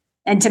value.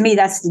 And to me,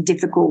 that's a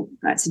difficult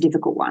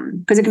one,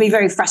 because it can be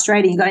very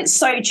frustrating. You go, it's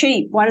so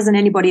cheap. Why doesn't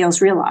anybody else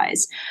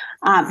realize?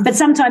 But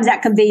sometimes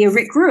that can be a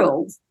Rick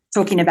Rule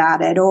talking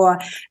about it, or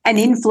an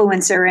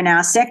influencer in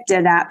our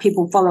sector that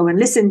people follow and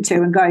listen to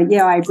and go,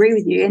 yeah, I agree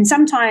with you. And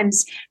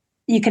sometimes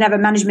you can have a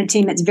management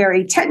team that's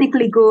very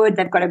technically good.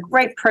 They've got a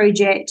great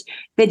project.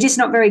 They're just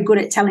not very good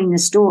at telling the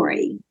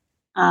story.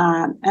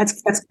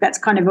 That's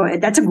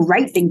a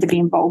great thing to be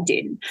involved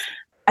in,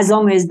 as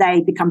long as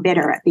they become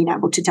better at being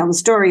able to tell the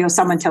story, or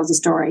someone tells the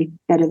story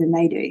better than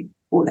they do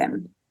for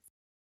them.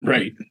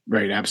 Right,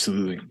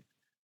 absolutely.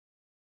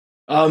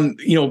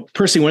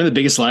 Personally, one of the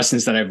biggest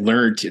lessons that I've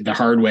learned the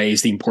hard way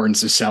is the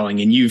importance of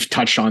selling. And you've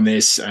touched on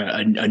this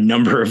a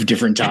number of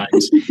different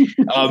times,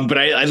 but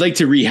I'd like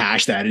to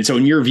rehash that. And so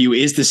in your view,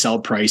 is the sell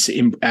price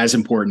as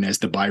important as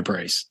the buy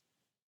price?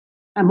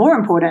 More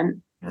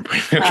important.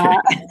 Okay.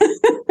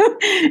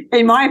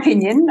 In my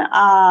opinion,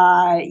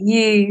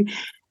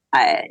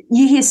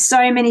 you hear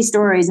so many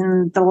stories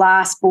in the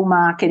last bull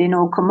market in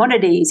all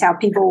commodities, how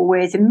people were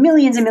worth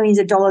millions and millions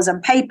of dollars on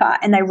paper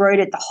and they rode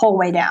it the whole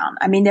way down.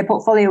 I mean, their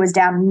portfolio was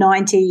down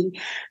 90,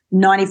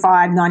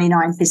 95,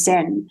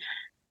 99%.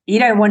 You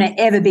don't want to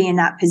ever be in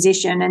that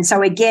position. And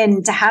so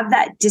again, to have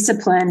that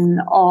discipline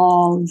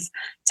of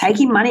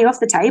taking money off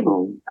the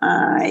table,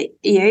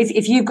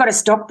 if you've got a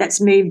stock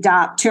that's moved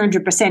up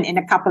 200% in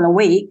a couple of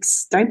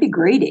weeks, don't be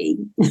greedy.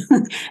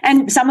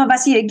 And some of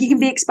us, you can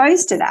be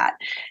exposed to that.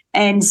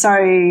 And so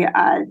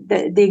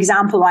the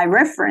example I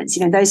reference,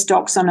 those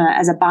stocks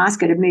as a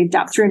basket have moved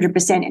up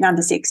 300% in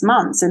under 6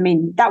 months. I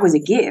mean, that was a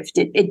gift.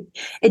 It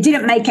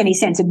didn't make any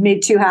sense. It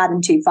moved too hard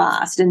and too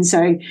fast. And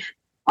so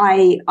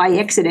I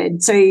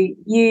exited. So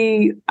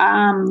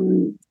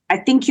I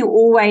think you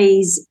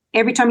always,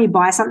 every time you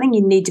buy something,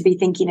 you need to be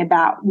thinking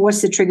about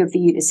what's the trigger for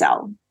you to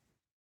sell.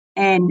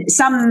 And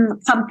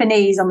some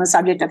companies, on the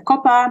subject of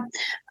copper,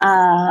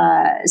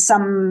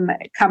 some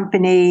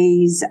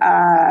companies,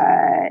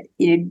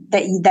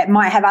 that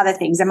might have other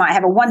things. They might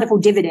have a wonderful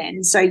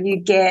dividend, so you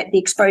get the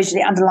exposure to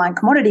the underlying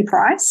commodity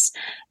price,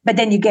 but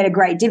then you get a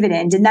great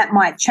dividend, and that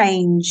might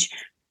change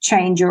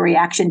your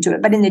reaction to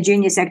it. But in the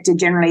junior sector,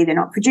 generally, they're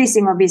not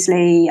producing.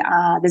 Obviously,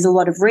 there's a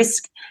lot of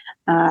risk.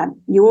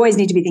 You always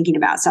need to be thinking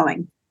about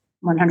selling,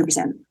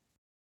 100%.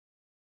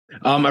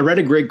 I read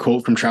a great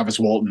quote from Travis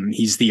Walton.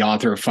 He's the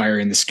author of Fire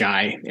in the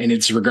Sky, and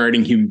it's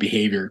regarding human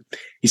behavior.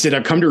 He said,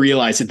 I've come to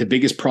realize that the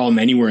biggest problem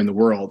anywhere in the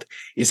world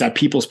is that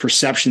people's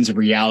perceptions of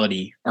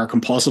reality are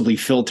compulsively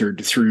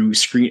filtered through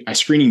a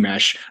screening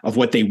mesh of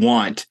what they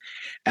want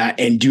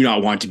and do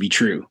not want to be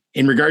true.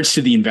 In regards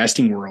to the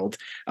investing world,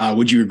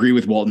 would you agree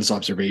with Walton's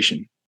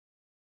observation?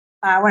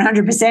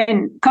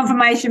 100%.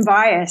 Confirmation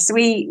bias.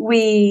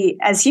 We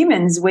as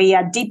humans, we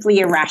are deeply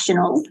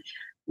irrational.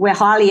 We're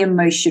highly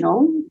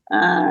emotional.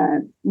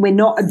 We're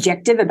not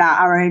objective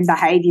about our own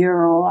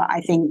behavior, or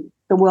I think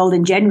the world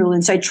in general.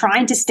 And so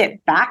trying to step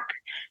back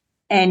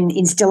and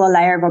instill a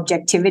layer of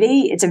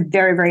objectivity, it's a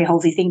very, very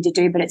healthy thing to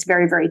do, but it's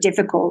very, very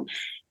difficult.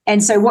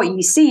 And so what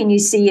you see, and you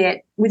see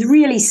it with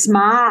really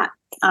smart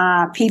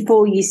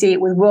people, you see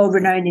it with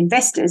world-renowned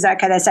investors.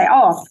 Okay, they say,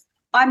 oh,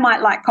 I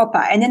might like copper.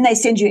 And then they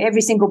send you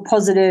every single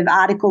positive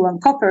article on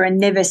copper and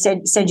never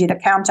send you the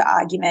counter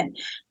argument.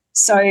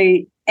 So,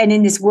 and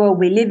in this world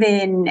we live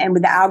in, and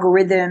with the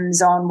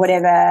algorithms on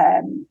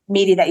whatever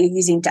media that you're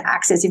using to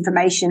access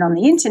information on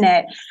the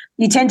internet,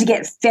 you tend to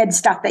get fed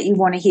stuff that you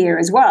want to hear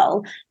as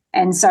well.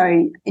 And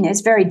so,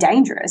 it's very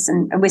dangerous.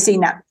 And we're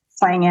seeing that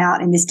playing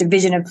out in this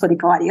division of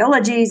political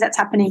ideologies that's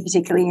happening,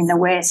 particularly in the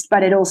West,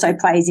 but it also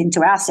plays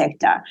into our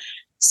sector.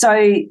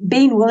 So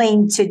being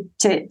willing to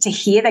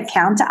hear the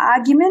counter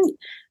argument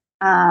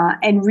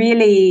and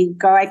really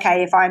go,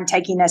 okay, if I'm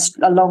taking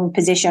a long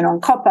position on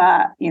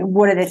copper,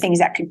 what are the things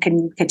that could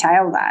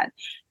curtail that?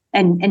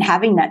 And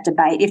having that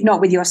debate, if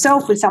not with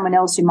yourself, with someone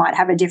else who might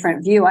have a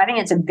different view, I think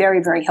it's a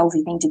very, very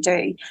healthy thing to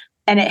do.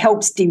 And it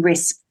helps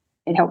de-risk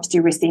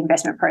the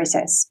investment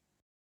process.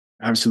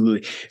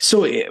 Absolutely.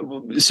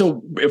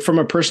 So from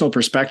a personal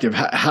perspective,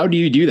 how do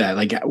you do that?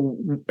 Like,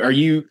 are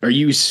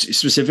you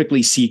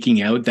specifically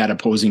seeking out that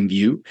opposing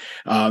view?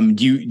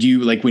 Do you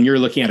like when you're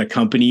looking at a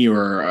company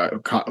or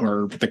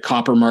the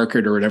copper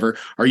market or whatever?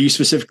 Are you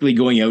specifically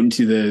going out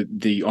into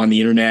the on the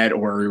internet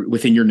or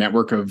within your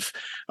network of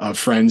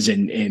friends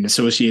and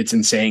associates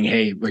and saying,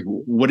 hey, like,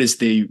 what is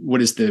the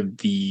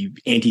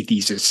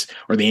antithesis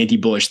or the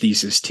anti-bullish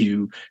thesis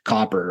to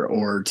copper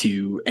or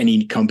to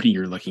any company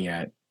you're looking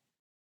at?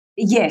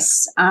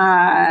 Yes.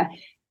 I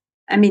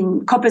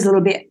mean, copper is a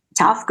little bit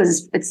tough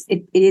because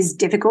it is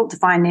difficult to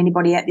find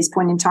anybody at this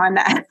point in time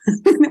that,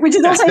 which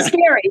is also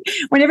scary.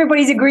 When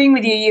everybody's agreeing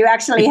with you, you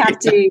actually have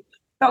to,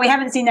 but we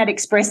haven't seen that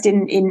expressed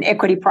in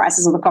equity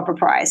prices or the copper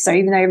price. So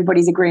even though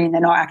everybody's agreeing,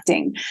 they're not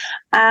acting.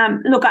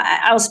 Look,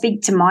 I'll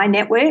speak to my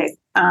network,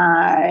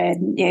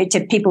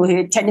 to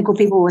people technical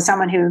people or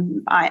someone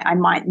who I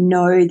might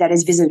know that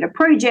has visited a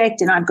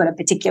project and I've got a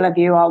particular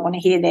view. I want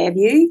to hear their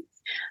view.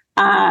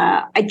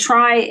 I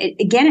try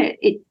again.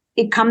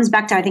 It comes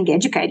back to, I think,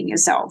 educating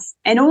yourself,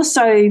 and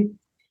also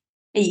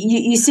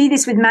you see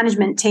this with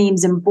management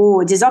teams and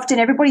boards. Is often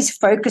everybody's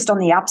focused on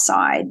the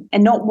upside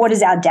and not what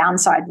is our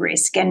downside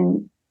risk.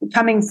 And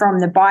coming from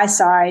the buy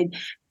side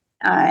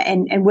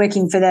and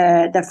working for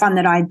the fund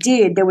that I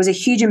did, there was a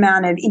huge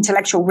amount of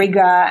intellectual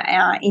rigor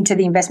into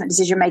the investment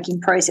decision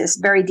making process.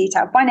 Very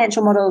detailed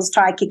financial models,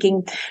 tire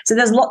kicking. So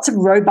there's lots of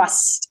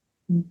robust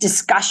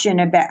discussion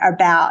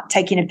about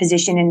taking a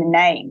position in the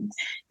name.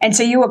 And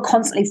so you were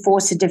constantly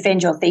forced to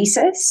defend your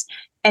thesis.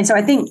 And so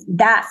I think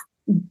that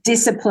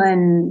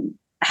discipline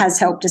has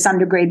helped to some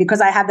degree because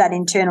I have that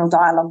internal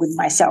dialogue with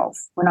myself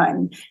when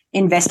I'm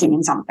investing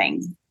in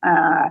something.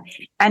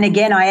 And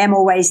again, I am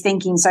always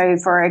thinking, so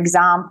for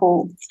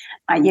example,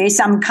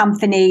 some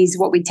companies,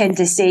 what we tend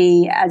to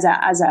see as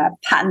a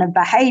pattern of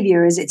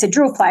behavior is it's a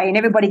drill play and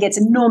everybody gets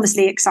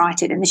enormously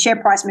excited and the share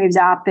price moves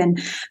up and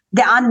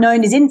the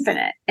unknown is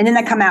infinite. And then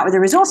they come out with a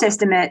resource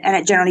estimate and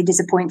it generally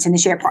disappoints and the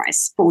share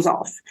price falls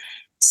off.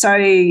 So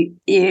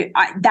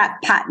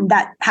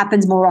that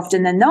happens more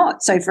often than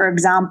not. So, for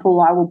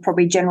example, I will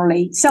probably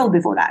generally sell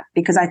before that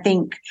because I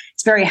think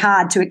it's very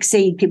hard to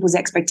exceed people's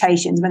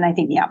expectations when they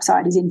think the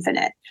upside is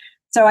infinite.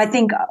 So I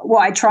think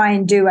what I try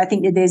and do, I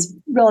think that there's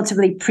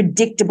relatively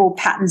predictable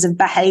patterns of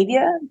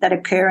behavior that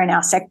occur in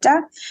our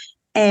sector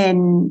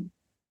and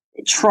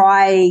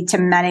try to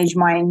manage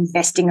my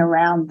investing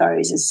around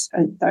those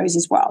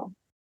as well.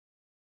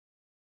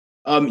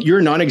 You're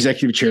a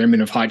non-executive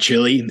chairman of Hot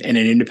Chili and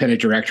an independent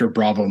director of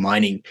Bravo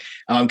Mining.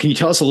 Can you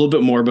tell us a little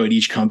bit more about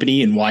each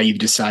company and why you've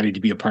decided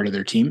to be a part of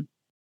their team?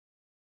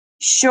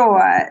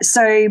 Sure.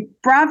 So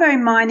Bravo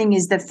Mining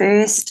is the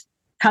first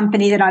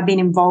company that I've been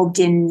involved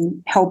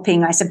in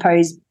helping, I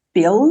suppose,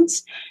 build.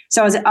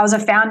 So I was a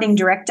founding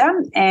director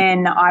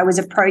and I was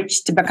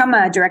approached to become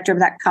a director of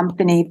that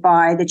company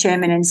by the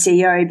chairman and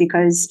CEO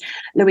because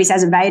Luis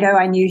Azevedo,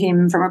 I knew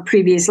him from a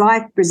previous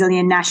life,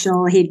 Brazilian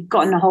national. He'd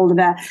gotten a hold of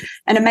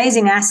an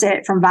amazing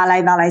asset from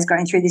Vale. Vale's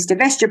going through this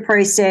divestiture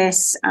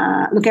process.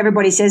 Look,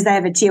 everybody says they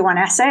have a tier one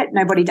asset.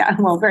 Nobody does.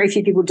 Well, very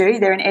few people do.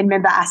 They're an end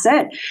member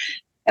asset.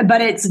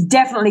 But it's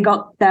definitely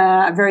got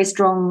the very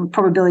strong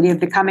probability of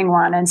becoming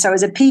one. And so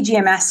as a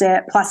PGM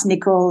asset plus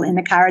nickel in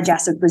the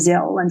Carajás of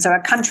Brazil. And so a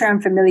country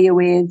I'm familiar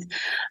with,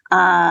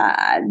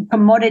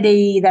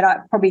 commodity that I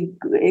probably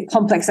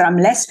complex that I'm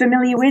less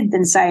familiar with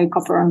than say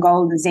copper and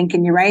gold and zinc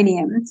and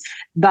uranium.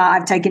 But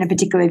I've taken a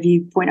particular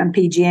viewpoint on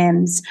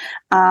PGMs.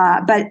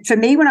 But for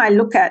me, when I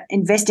look at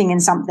investing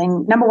in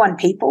something, number one,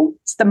 people,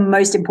 it's the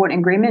most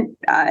important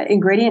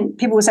ingredient.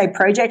 People will say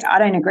project. I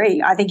don't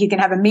agree. I think you can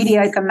have a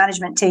mediocre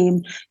management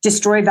team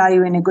destroy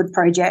value in a good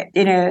project,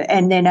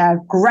 and then a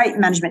great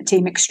management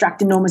team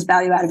extract enormous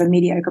value out of a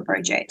mediocre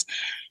project.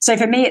 So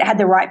for me, it had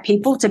the right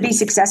people to be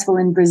successful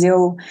in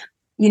Brazil.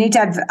 You need to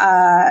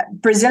have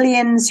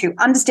Brazilians who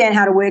understand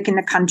how to work in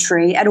the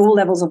country at all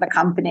levels of the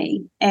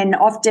company. And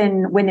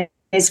often when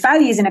there's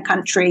failures in a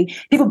country,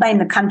 people blame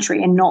the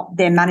country and not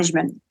their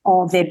management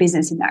of their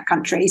business in that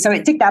country. So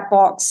it ticked that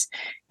box.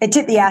 It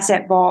ticked the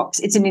asset box.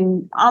 It's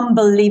an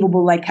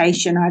unbelievable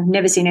location. I've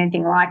never seen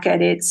anything like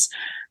it.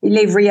 You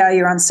leave Rio,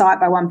 you're on site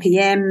by 1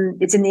 p.m.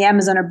 It's in the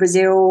Amazon of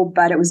Brazil,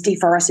 but it was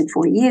deforested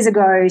 40 years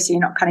ago, so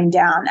you're not cutting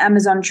down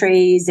Amazon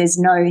trees. There's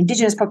no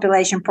indigenous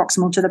population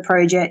proximal to the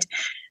project.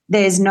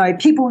 There's no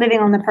people living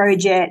on the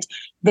project.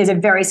 There's a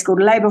very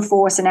skilled labor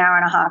force an hour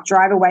and a half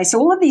drive away. So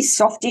all of these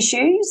soft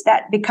issues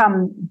that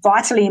become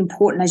vitally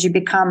important as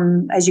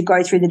you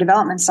go through the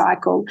development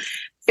cycle,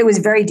 it was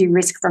very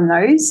de-risked from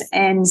those.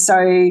 And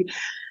so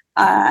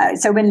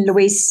when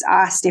Luis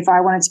asked if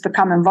I wanted to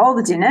become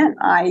involved in it,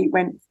 I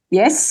went,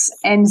 yes.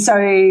 And so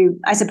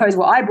I suppose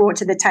what I brought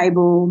to the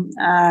table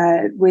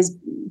was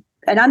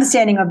an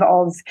understanding of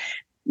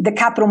the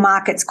capital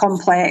markets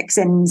complex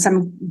and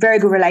some very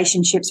good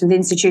relationships with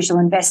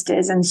institutional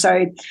investors. And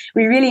so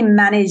we really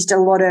managed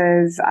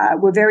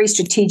we're very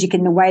strategic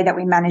in the way that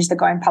we manage the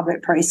going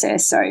public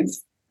process. So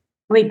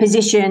We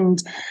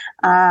positioned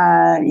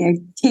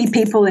key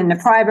people in the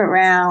private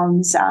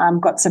rounds,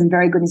 got some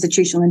very good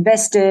institutional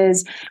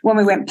investors. When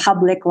we went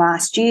public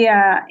last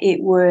year,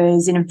 it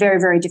was in a very,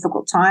 very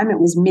difficult time. It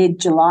was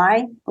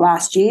mid-July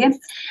last year.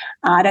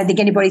 I don't think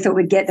anybody thought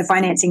we'd get the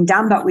financing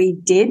done, but we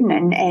did.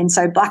 And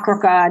so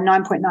BlackRock are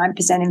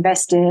 9.9%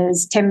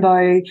 investors,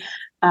 Tembo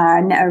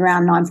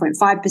around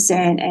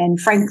 9.5%, and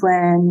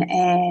Franklin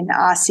and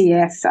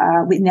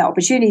RCF within the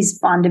Opportunities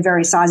Fund are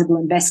very sizable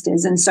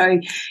investors. And so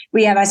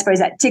we have, I suppose,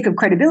 that tick of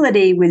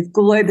credibility with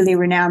globally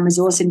renowned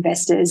resource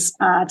investors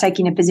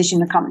taking a position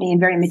in the company in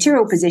very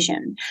material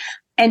position.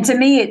 And to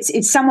me,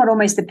 it's somewhat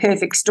almost the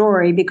perfect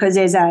story because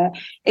there's a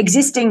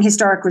existing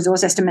historic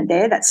resource estimate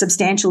there that's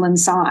substantial in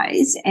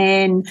size,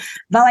 and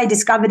Vale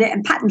discovered it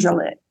and patent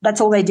drilled it. That's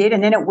all they did.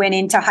 And then it went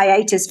into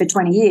hiatus for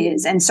 20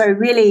 years. And so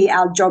really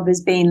our job has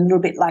been a little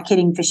bit like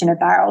hitting fish in a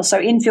barrel. So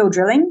infill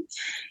drilling.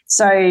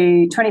 So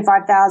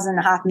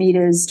 25,500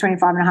 meters,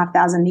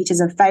 25,500 meters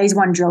of phase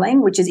one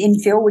drilling, which is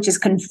infill, which is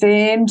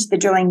confirmed the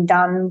drilling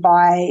done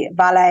by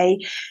Vale.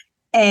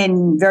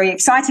 And very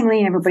excitingly,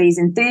 and everybody's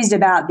enthused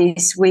about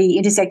this, we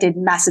intersected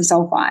massive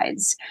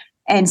sulfides.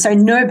 And so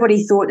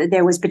nobody thought that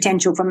there was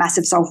potential for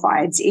massive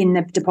sulfides in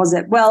the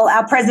deposit. Well,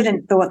 our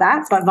president thought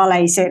that, but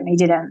Vale certainly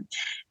didn't.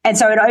 And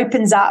so it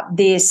opens up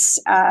this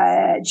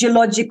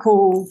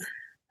geological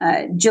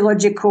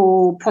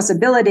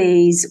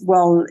possibilities.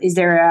 Well, is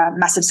there a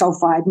massive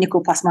sulfide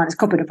nickel plus minus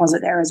copper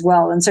deposit there as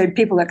well? And so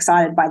people are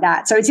excited by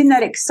that. So it's in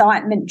that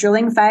excitement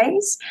drilling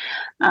phase.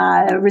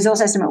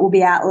 Resource estimate will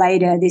be out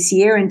later this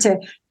year. And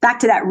back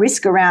to that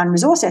risk around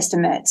resource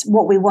estimates,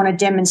 what we want to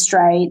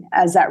demonstrate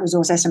as that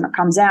resource estimate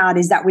comes out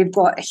is that we've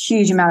got a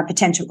huge amount of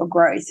potential for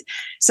growth.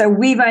 So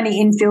we've only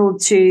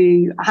infilled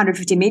to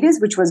 150 meters,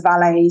 which was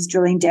Vale's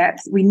drilling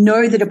depth. We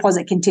know the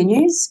deposit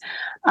continues.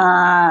 There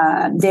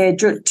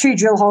are two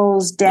drill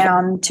holes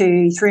down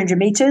to 300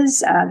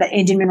 meters that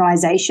end in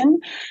mineralization.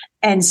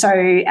 And so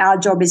our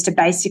job is to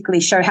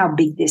basically show how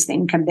big this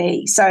thing can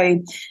be. So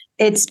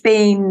it's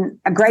been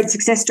a great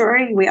success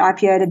story. We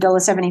IPO'd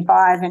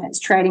 $1.75 and it's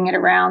trading at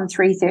around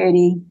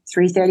 $3.30,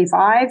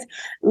 $3.35.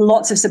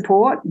 Lots of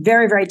support,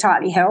 very, very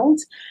tightly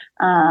held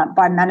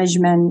by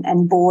management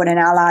and board and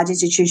our large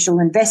institutional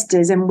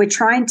investors. And we're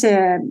trying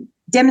to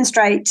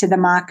demonstrate to the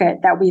market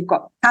that we've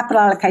got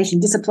capital allocation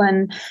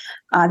discipline,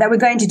 that we're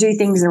going to do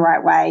things the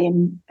right way.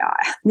 And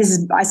this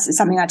is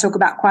something I talk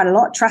about quite a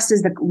lot. Trust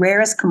is the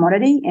rarest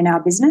commodity in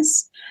our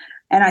business.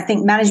 And I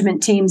think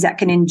management teams that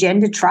can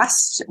engender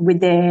trust with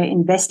their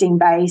investing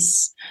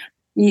base,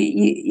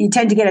 you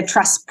tend to get a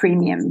trust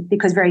premium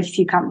because very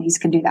few companies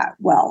can do that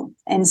well.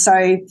 And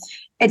so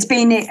it's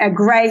been a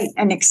great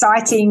and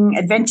exciting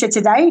adventure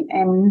to date.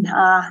 And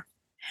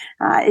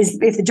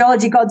if the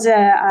geology gods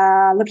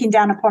are looking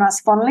down upon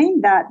us fondly,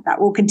 that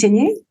will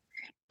continue.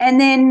 And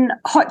then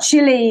Hot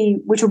Chili,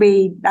 which will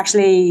be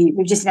actually,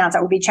 we've just announced that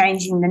we'll be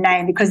changing the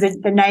name because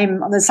the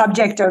name on the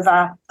subject of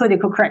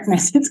political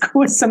correctness, it's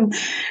caused some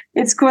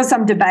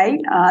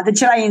debate. The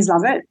Chileans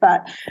love it,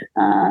 but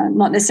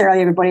not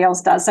necessarily everybody else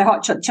does. So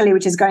Hot Chili,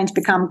 which is going to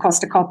become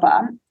Costa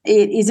Copper,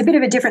 it is a bit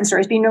of a different story.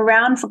 It's been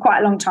around for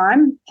quite a long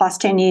time, plus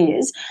 10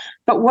 years.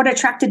 But what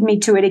attracted me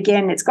to it,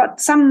 again, it's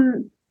got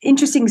some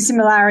interesting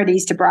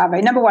similarities to Bravo.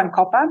 Number one,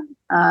 copper.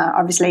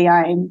 Obviously,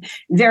 I'm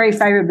very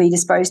favorably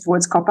disposed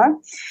towards copper.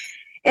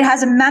 It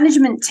has a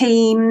management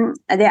team.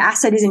 Their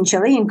asset is in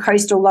Chile, in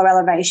coastal low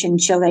elevation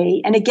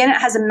Chile. And again, it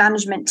has a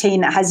management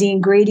team that has the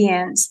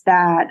ingredients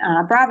that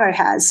Bravo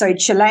has. So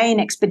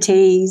Chilean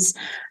expertise,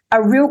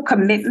 a real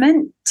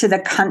commitment to the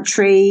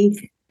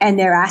country and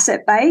their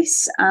asset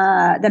base.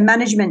 The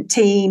management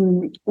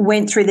team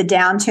went through the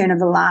downturn of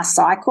the last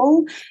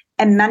cycle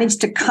and managed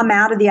to come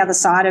out of the other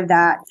side of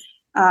that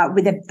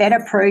with a better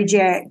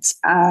project,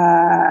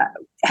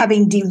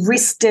 having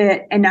de-risked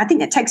it. And I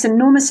think it takes an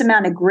enormous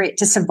amount of grit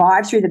to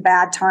survive through the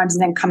bad times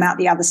and then come out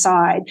the other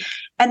side.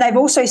 And they've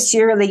also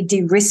serially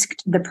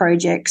de-risked the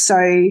project. So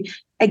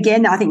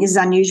again, I think this is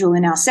unusual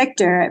in our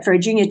sector for a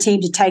junior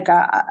team to take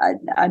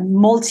a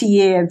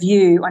multi-year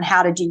view on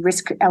how to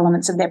de-risk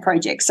elements of their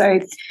project. So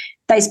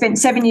they spent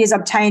 7 years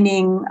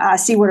obtaining a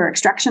seawater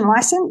extraction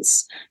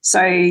license.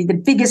 So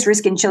the biggest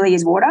risk in Chile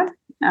is water.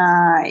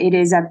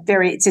 It's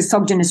a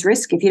exogenous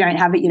risk. If you don't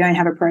have it, you don't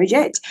have a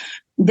project.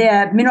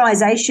 Their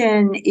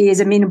mineralization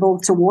is amenable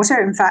to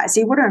water,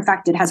 seawater. In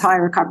fact, it has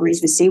higher recoveries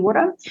for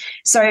seawater.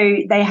 So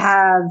they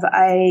have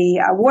a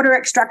water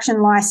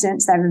extraction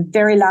license. They have a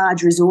very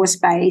large resource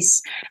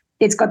base.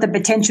 It's got the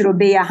potential to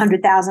be a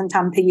 100,000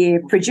 tonne per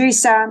year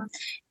producer.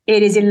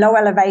 It is in low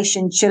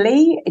elevation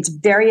Chile. It's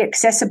very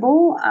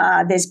accessible.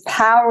 There's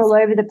power all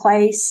over the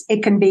place.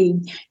 It can be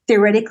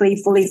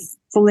theoretically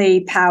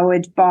fully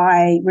powered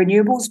by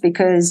renewables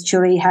because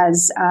Chile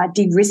has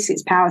de-risked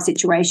its power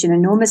situation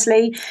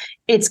enormously.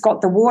 It's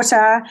got the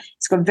water.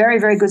 It's got very,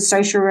 very good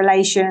social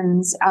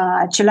relations,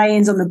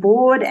 Chileans on the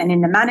board and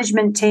in the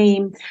management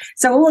team.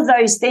 So all of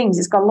those things,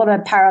 it's got a lot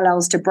of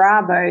parallels to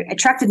Bravo,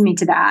 attracted me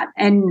to that.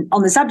 And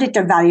on the subject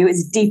of value,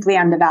 it's deeply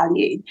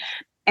undervalued.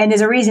 And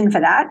there's a reason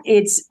for that.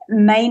 Its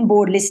main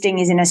board listing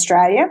is in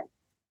Australia.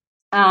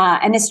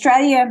 And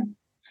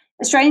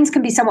Australians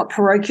can be somewhat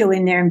parochial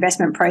in their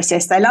investment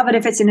process. They love it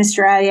if it's in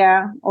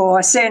Australia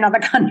or certain other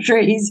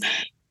countries,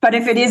 but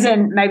if it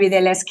isn't, maybe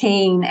they're less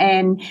keen.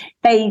 And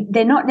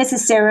they're not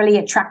necessarily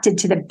attracted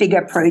to the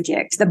bigger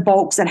projects, the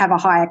bulks that have a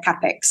higher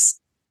capex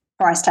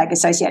price tag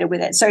associated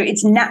with it. So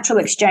it's natural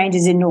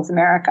exchanges in North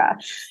America.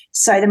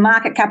 So the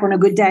market cap on a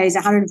good day is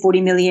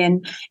 140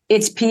 million.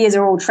 Its peers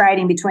are all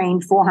trading between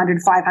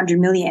 400, 500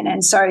 million.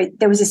 And so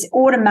there was this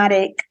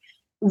automatic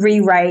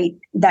re-rate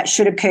that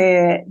should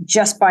occur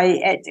just by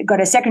it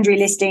got a secondary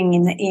listing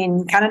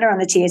in Canada on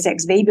the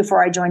TSXV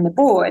before I joined the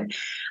board.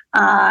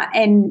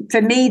 And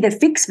for me, the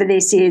fix for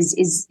this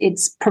is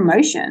it's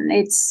promotion.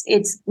 It's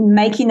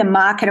making the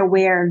market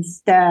aware of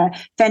the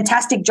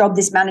fantastic job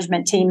this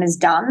management team has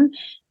done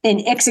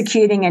in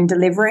executing and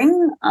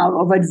delivering,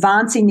 of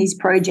advancing these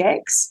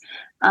projects.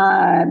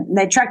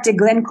 They attracted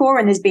Glencore,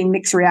 and there's been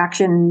mixed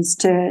reactions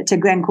to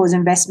Glencore's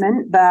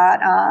investment, but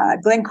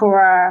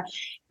Glencore are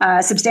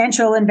a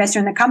substantial investor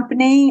in the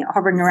company,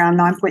 hovering around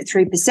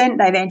 9.3%.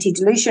 They have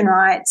anti-dilution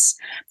rights.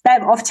 They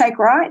have offtake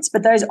rights,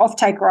 but those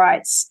offtake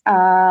rights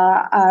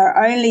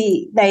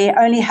only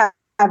have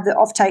the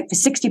offtake for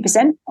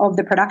 60% of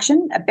the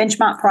production at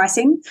benchmark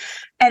pricing,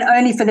 and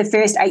only for the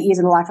first 8 years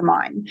of the life of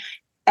mine.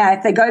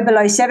 If they go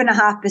below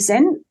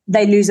 7.5%,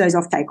 they lose those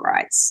offtake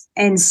rights.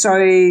 And so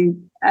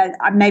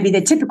maybe the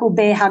typical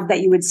bear hug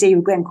that you would see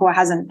with Glencore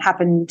hasn't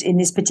happened in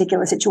this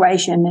particular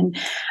situation. And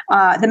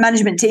the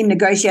management team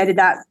negotiated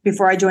that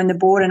before I joined the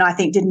board, and I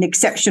think did an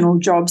exceptional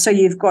job. So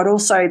you've got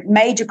also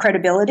major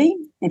credibility,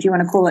 if you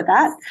want to call it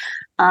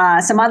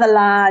that, some other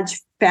large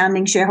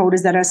founding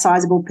shareholders that are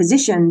sizable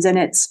positions. And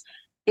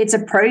it's a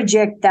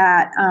project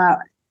that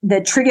the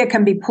trigger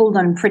can be pulled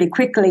on pretty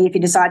quickly if you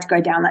decide to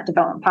go down that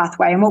development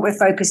pathway. And what we're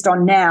focused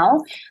on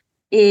now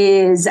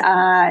is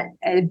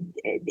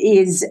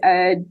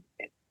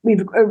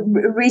we've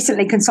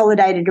recently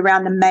consolidated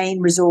around the main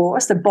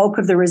resource, the bulk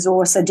of the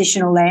resource,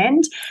 additional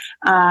land,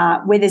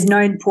 where there's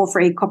known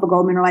porphyry copper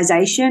gold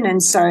mineralization.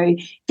 And so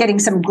getting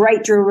some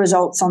great drill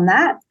results on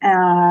that.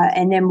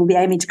 And then we'll be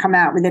aiming to come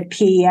out with a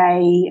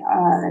PEA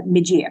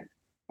mid-year.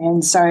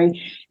 And so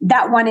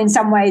that one, in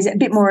some ways, a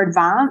bit more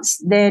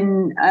advanced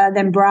than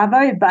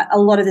Bravo, but a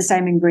lot of the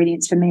same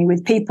ingredients for me,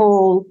 with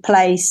people,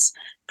 place,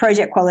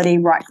 project quality,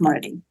 right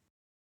commodity.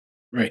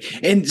 Right.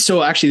 And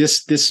so actually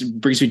this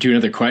brings me to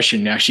another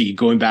question, actually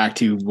going back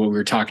to what we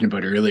were talking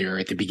about earlier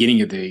at the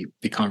beginning of the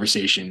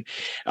conversation.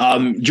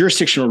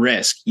 Jurisdictional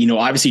risk,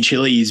 obviously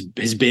Chile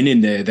has been in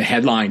the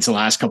headlines the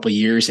last couple of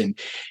years. And,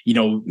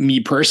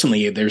 me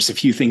personally, there's a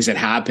few things that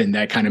happened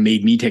that kind of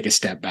made me take a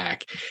step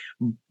back.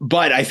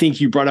 But I think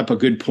you brought up a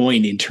good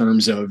point in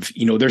terms of,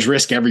 there's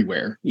risk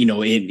everywhere.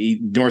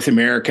 North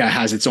America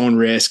has its own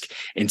risk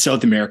and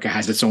South America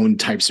has its own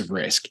types of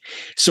risk.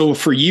 So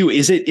for you,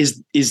 is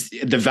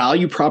the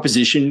value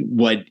proposition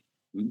what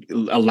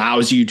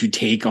allows you to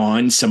take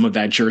on some of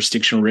that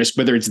jurisdictional risk,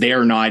 whether it's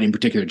there or not, in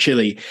particular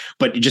Chile,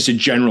 but just a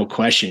general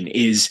question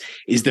is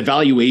the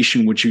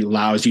valuation which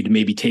allows you to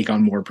maybe take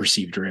on more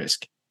perceived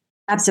risk?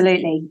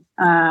 Absolutely.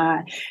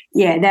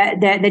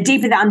 The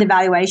deeper the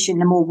undervaluation,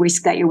 the more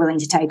risk that you're willing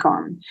to take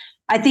on.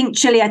 I think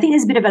Chile,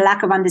 there's a bit of a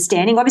lack of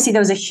understanding. Obviously,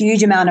 there was a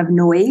huge amount of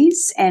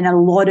noise and a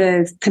lot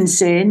of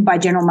concern by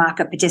general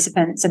market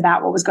participants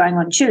about what was going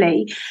on in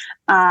Chile.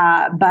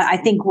 But I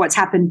think what's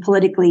happened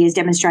politically has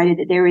demonstrated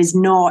that there is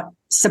not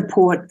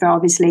support for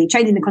obviously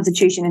changing the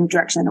constitution in the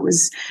direction that it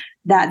was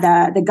that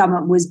the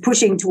government was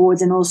pushing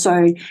towards, and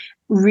also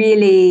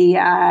really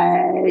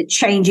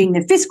changing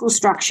the fiscal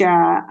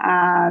structure,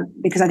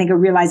 because I think a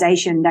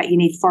realization that you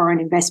need foreign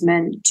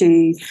investment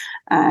to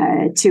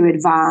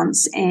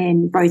advance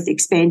and both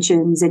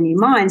expansions and new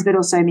mines, but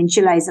also,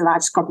 Chile is the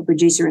largest copper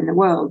producer in the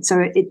world.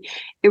 So it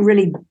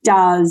really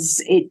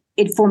does,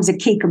 it forms a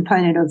key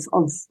component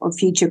of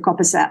future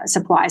copper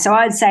supply. So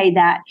I'd say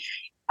that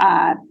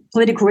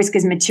political risk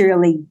has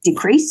materially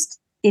decreased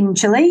in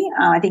Chile.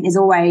 I think there's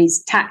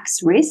always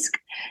tax risk.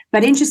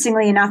 But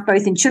interestingly enough,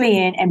 both in Chile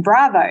and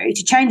Bravo,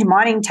 to change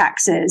mining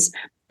taxes,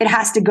 it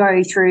has to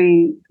go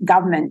through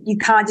government. You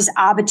can't just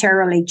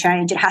arbitrarily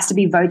change. It has to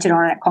be voted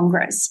on at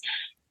Congress.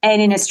 And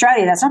in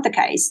Australia, that's not the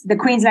case. The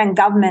Queensland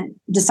government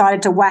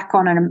decided to whack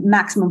on a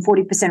maximum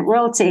 40%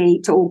 royalty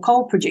to all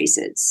coal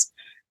producers,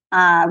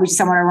 which is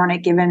somewhat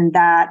ironic given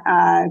that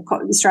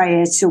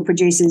Australia still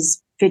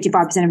produces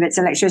 55% of its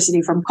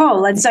electricity from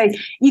coal. And so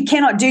you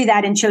cannot do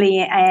that in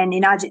Chile and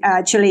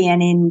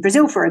in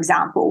Brazil, for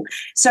example.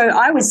 So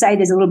I would say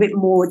there's a little bit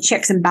more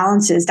checks and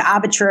balances to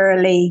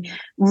arbitrarily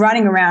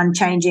running around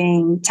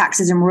changing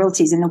taxes and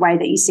royalties in the way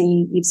that you've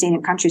seen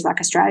in countries like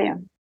Australia.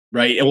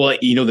 Right. Well,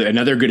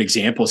 another good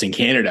example is in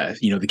Canada.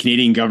 The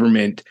Canadian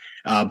government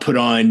put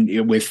on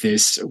with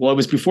this. Well, it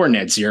was before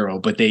net zero,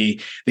 but they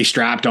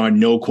strapped on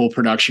no coal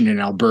production in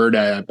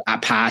Alberta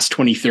past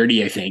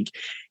 2030, I think.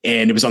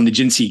 And it was on the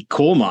Genesee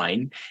coal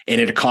mine, and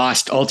it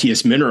cost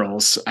Altius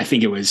Minerals, I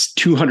think it was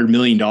 $200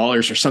 million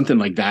or something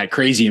like that,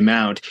 crazy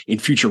amount in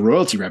future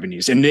royalty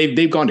revenues. And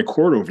they've gone to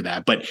court over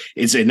that. But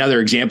it's another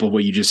example of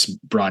what you just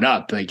brought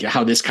up, like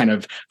how this kind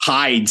of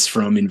hides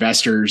from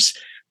investors'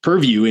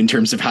 purview in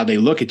terms of how they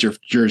look at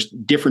your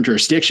different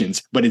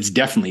jurisdictions, but it's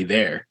definitely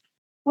there.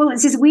 Well,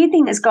 it's this weird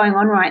thing that's going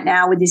on right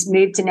now with this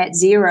move to net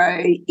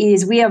zero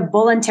is we are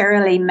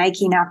voluntarily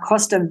making our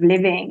cost of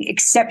living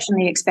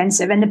exceptionally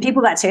expensive. And the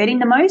people that's hurting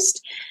the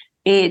most,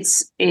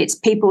 it's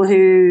people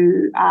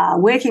who are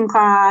working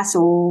class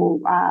or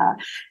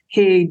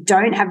who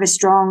don't have a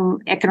strong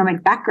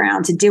economic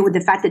background to deal with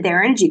the fact that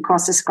their energy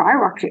costs are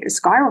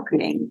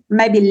skyrocketing.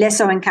 Maybe less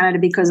so in Canada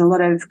because a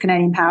lot of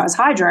Canadian power is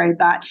hydro,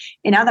 but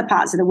in other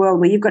parts of the world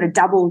where you've got a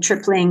double,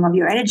 tripling of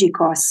your energy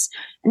costs,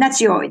 and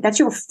that's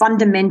your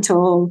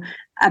fundamental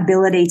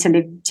ability to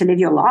live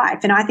your life.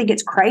 And I think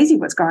it's crazy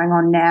what's going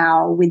on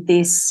now with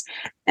this.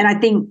 And I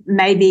think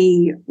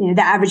maybe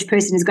the average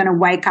person is going to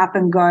wake up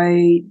and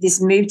go,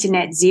 this move to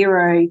net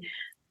zero,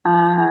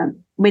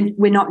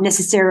 we're not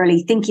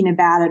necessarily thinking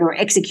about it or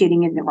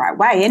executing in the right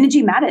way.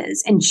 Energy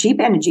matters, and cheap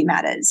energy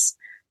matters.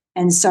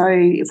 And so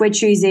if we're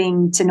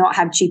choosing to not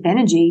have cheap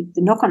energy,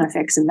 the knock-on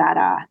effects of that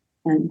are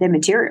they're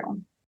material.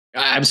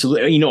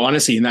 Absolutely.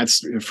 Honestly, and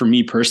that's, for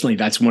me personally,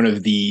 that's one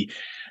of the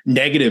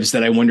negatives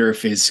that I wonder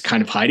if is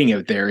kind of hiding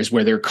out there, is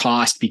whether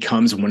cost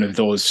becomes one of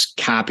those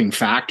capping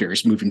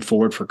factors moving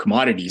forward for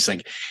commodities.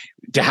 Like,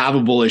 to have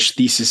a bullish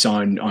thesis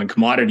on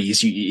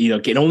commodities, you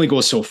can only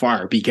go so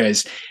far,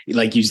 because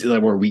like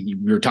we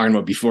were talking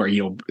about before,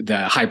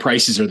 the high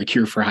prices are the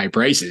cure for high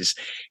prices.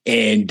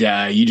 And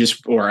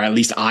or at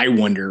least I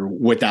wonder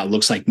what that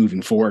looks like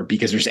moving forward,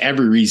 because there's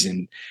every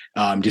reason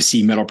to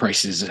see metal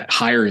prices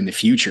higher in the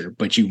future.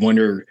 But you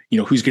wonder,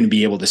 who's going to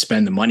be able to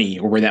spend the money,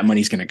 or where that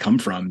money's going to come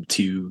from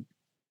to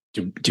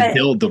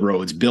build the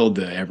roads, build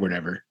the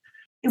whatever.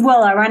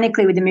 Well,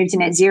 ironically, with the move to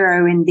net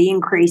zero and the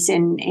increase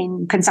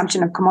in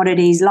consumption of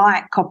commodities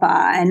like copper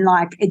and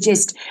like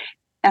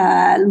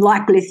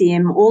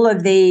lithium, all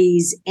of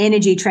these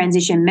energy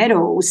transition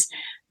metals,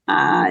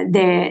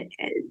 the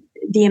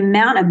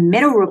amount of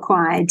metal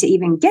required to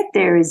even get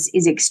there is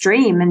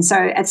extreme. And so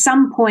at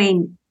some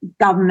point,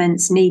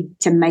 governments need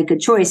to make a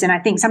choice. And I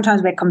think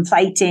sometimes we're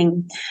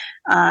conflating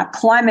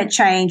climate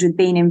change with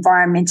being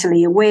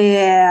environmentally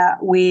aware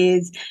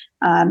with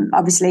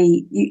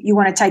obviously, you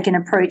want to take an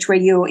approach where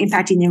you're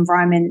impacting the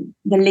environment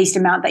the least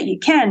amount that you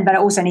can, but it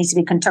also needs to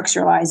be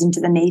contextualized into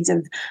the needs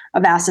of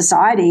our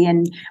society.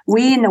 And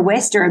we in the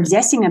West are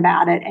obsessing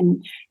about it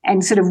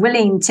and sort of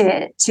willing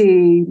to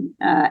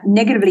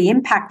negatively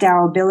impact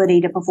our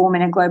ability to perform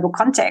in a global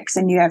context.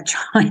 And you have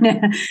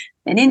China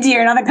and India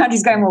and other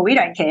countries going, well, we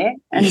don't care.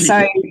 And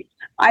so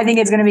I think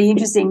it's going to be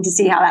interesting to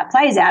see how that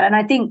plays out. And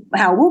I think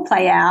how it will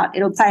play out,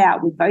 it'll play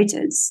out with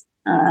voters.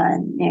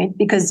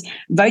 Because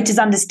voters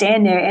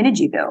understand their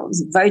energy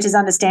bills. Voters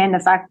understand the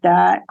fact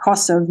that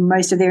costs of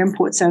most of their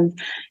inputs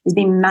has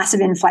been massive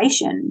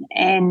inflation.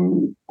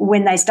 And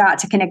when they start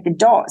to connect the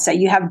dots, so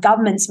you have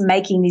governments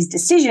making these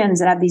decisions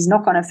that have these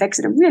knock-on effects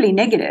that are really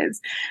negative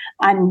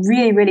and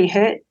really, really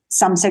hurt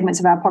some segments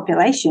of our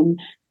population,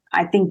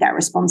 I think that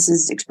response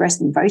is expressed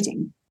in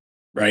voting.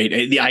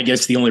 Right. I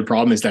guess the only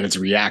problem is that it's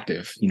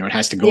reactive. It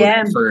has to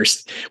go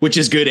first, which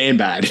is good and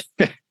bad.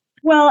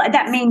 Well,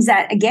 that means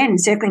that, again,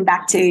 circling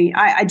back to,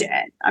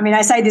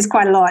 I say this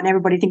quite a lot and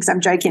everybody thinks I'm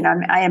joking.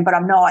 I am, but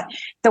I'm not.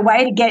 The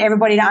way to get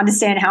everybody to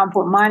understand how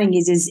important mining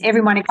is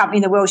every mining company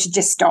in the world should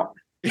just stop.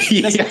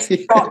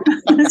 Stop.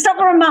 Stop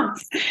for a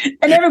month.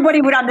 And everybody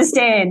would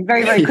understand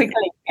very, very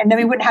quickly. And then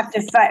we wouldn't have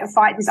to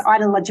fight this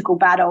ideological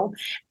battle.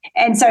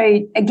 And so,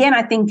 again,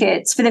 I think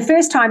it's, for the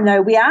first time,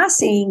 though, we are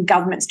seeing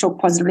governments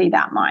talk positively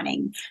about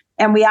mining.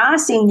 And we are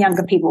seeing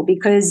younger people,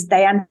 because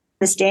they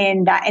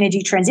understand that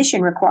energy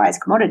transition requires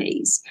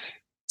commodities.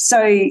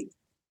 So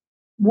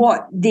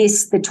what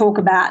the talk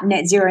about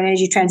net zero and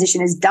energy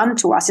transition has done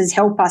to us is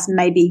help us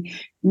maybe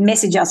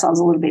message ourselves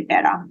a little bit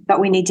better.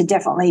 But we need to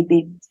definitely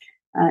be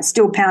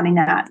still pounding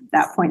that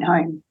point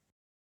home.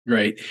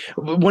 Right.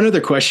 One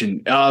other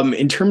question.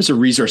 In terms of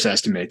resource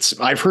estimates,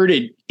 I've heard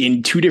it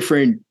in two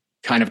different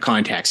kind of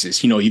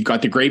contexts. You've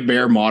got the Great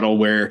Bear model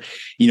where,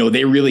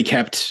 they really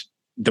kept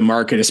the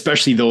market,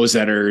 especially those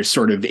that are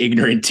sort of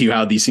ignorant to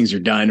how these things are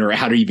done or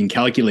how to even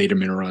calculate a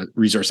mineral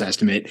resource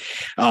estimate,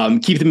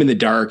 keep them in the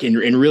dark and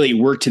really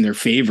worked in their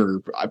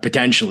favor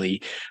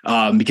potentially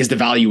because the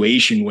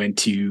valuation went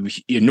to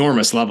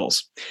enormous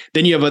levels.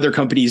 Then you have other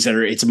companies that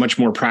it's a much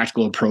more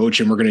practical approach,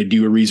 and we're going to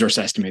do a resource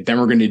estimate, then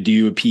we're going to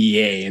do a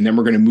PEA, and then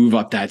we're going to move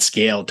up that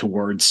scale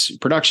towards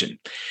production.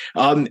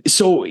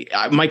 So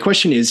my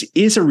question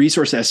is a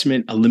resource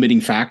estimate a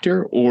limiting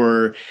factor,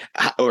 or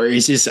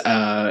is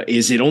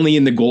it only in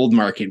in the gold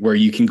market where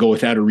you can go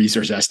without a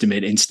resource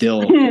estimate and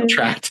still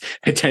attract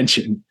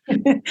attention.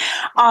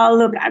 Oh,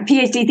 look,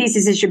 PhD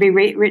theses should be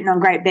written on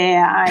Great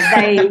Bear.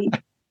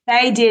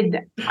 They did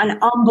an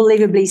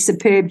unbelievably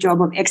superb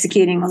job of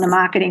executing on the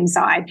marketing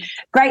side.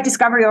 Great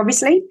discovery,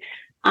 obviously.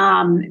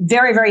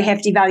 Very, very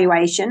hefty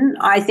valuation.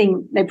 I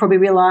think they probably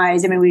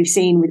realized, we've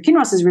seen with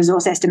Kinross's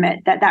resource estimate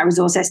that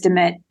resource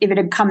estimate, if it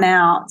had come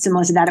out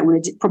similar to that, it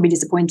would have probably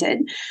disappointed.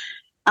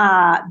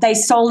 They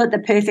sold at the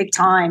perfect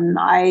time.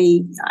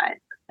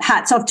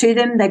 Hats off to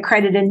them. They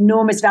created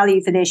enormous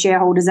value for their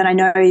shareholders. And I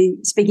know,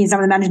 speaking to some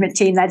of the management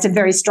team, that's a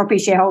very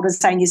stroppy shareholders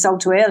saying you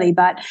sold too early,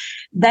 but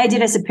they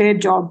did a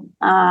superb job.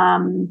 I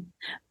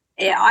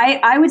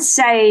would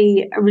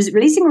say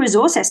releasing a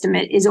resource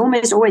estimate is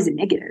almost always a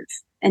negative.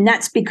 And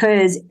that's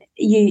because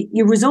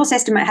your resource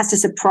estimate has to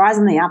surprise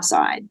on the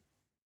upside.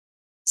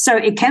 So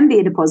it can be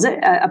a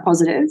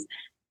positive,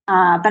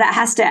 but it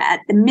has to,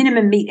 at the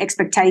minimum, meet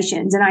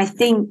expectations. And I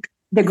think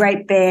the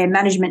Great Bear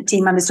management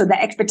team understood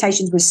that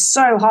expectations were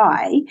so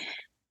high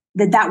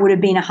that would have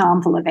been a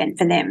harmful event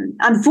for them.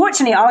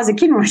 Unfortunately, I was a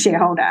Kinross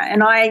shareholder,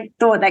 and I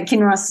thought that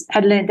Kinross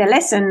had learned their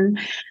lesson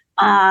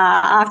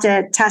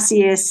after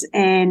Tacius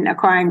and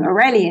acquiring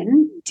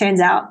Aurelian. Turns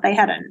out they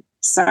hadn't.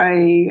 So,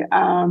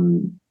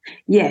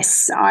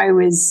 yes, I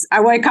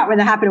woke up when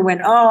that happened and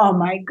went, oh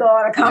my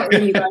God, I can't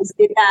believe you guys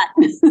did that.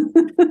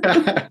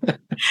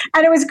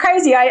 And it was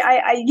crazy.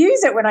 I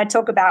use it when I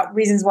talk about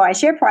reasons why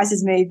share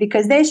prices move,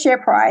 because their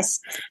share price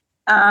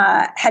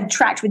had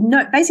tracked with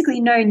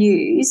basically no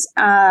news,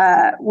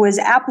 was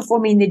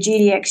outperforming the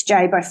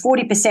GDXJ by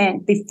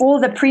 40% before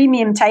the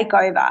premium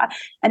takeover.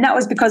 And that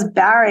was because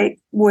Barrick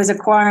was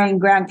acquiring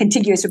ground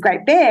contiguous with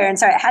Great Bear. And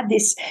so it had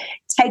this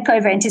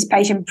takeover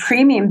anticipation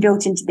premium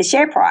built into the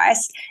share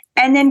price.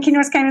 And then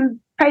Kinross came and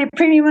paid a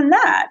premium on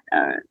that.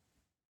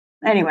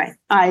 Anyway,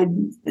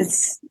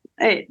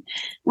 it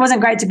wasn't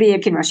great to be a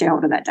Kinross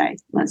shareholder that day.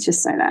 Let's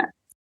just say that.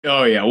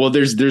 Oh yeah. Well,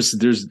 there's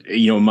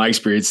in my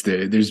experience,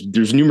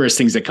 there's numerous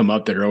things that come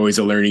up that are always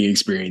a learning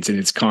experience, and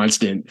it's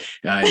constant.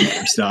 Nicole,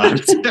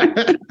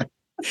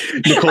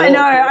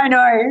 I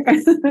know.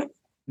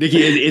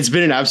 Nikki, it's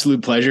been an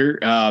absolute pleasure.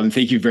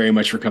 Thank you very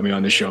much for coming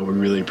on the show. We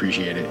really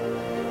appreciate it.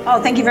 Oh,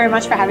 thank you very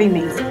much for having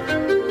me.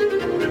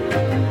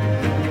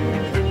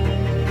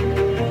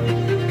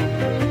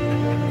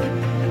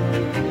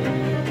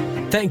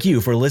 Thank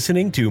you for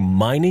listening to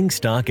Mining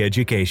Stock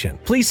Education.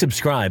 Please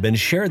subscribe and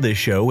share this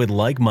show with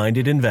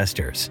like-minded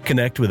investors.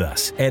 Connect with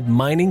us at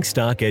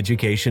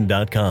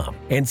miningstockeducation.com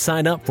and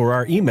sign up for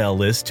our email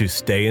list to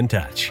stay in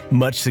touch.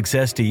 Much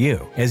success to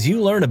you as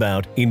you learn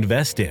about,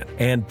 invest in,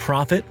 and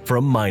profit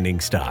from mining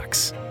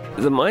stocks.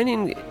 The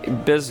mining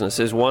business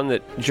is one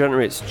that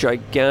generates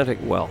gigantic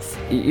wealth.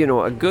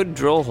 A good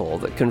drill hole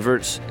that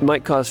converts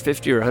might cost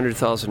 $50,000 or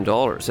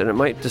 $100,000, and it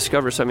might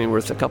discover something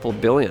worth a couple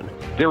billion.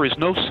 There is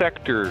no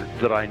sector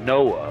that I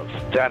know of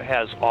that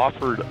has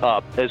offered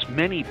up as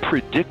many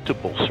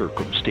predictable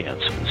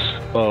circumstances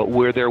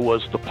where there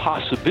was the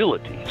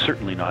possibility,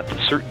 certainly not the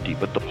certainty,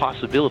 but the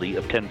possibility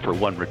of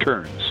 10-for-1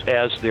 returns,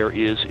 as there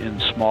is in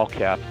small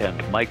cap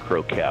and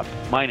micro cap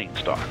mining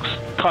stocks.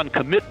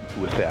 Concomitant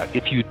with that,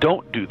 if you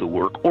don't do the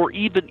work, or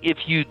even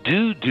if you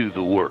do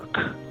the work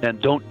and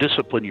don't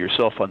discipline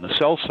yourself on the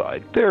sell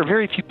side, there are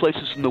very few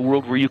places in the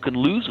world where you can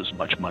lose as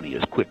much money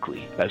as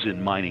quickly as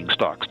in mining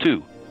stocks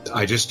too.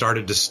 I just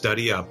started to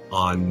study up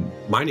on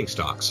mining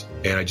stocks,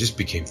 and I just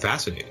became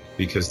fascinated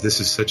because this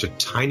is such a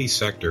tiny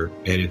sector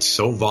and it's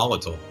so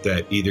volatile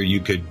that either you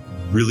could do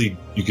really,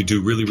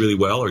 really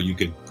well, or you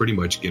could pretty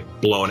much get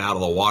blown out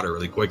of the water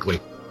really quickly.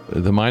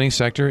 The mining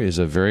sector is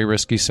a very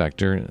risky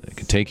sector. It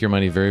can take your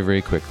money very,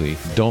 very quickly.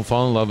 Don't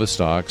fall in love with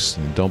stocks.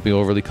 Don't be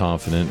overly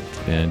confident,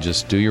 and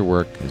just do your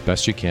work as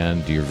best you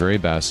can. Do your very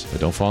best, but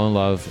don't fall in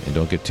love and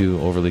don't get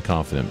too overly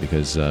confident,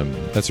 because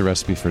that's a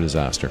recipe for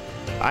disaster.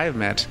 I have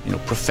met,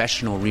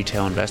 professional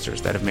retail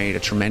investors that have made a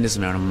tremendous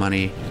amount of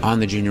money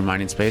on the junior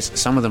mining space.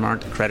 Some of them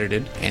aren't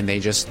accredited, and they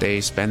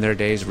spend their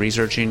days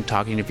researching,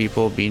 talking to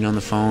people, being on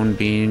the phone,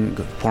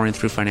 pouring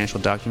through financial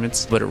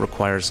documents, but it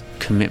requires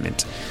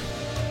commitment.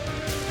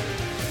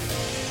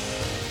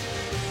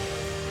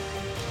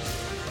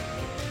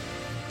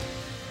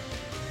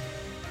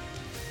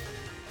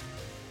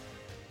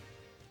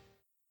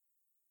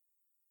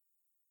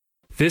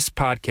 This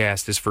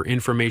podcast is for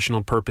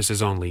informational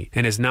purposes only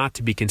and is not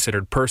to be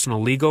considered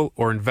personal legal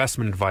or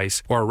investment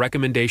advice or a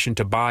recommendation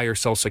to buy or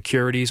sell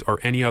securities or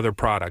any other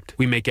product.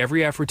 We make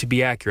every effort to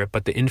be accurate,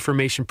 but the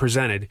information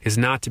presented is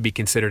not to be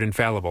considered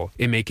infallible.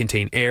 It may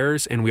contain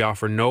errors, and we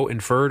offer no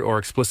inferred or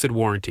explicit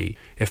warranty.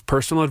 If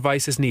personal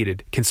advice is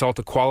needed, consult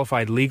a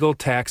qualified legal,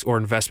 tax, or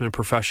investment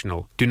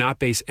professional. Do not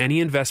base any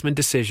investment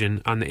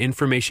decision on the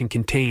information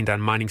contained on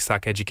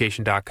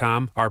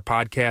miningstockeducation.com, our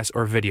podcasts,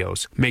 or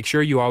videos. Make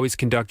sure you always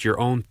conduct your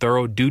own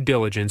thorough due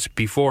diligence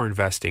before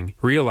investing.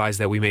 Realize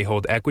that we may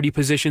hold equity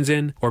positions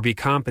in or be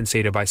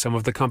compensated by some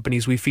of the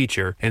companies we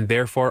feature, and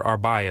therefore are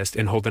biased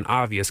and hold an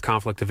obvious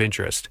conflict of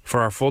interest.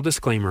 For our full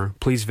disclaimer,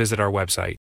 please visit our website.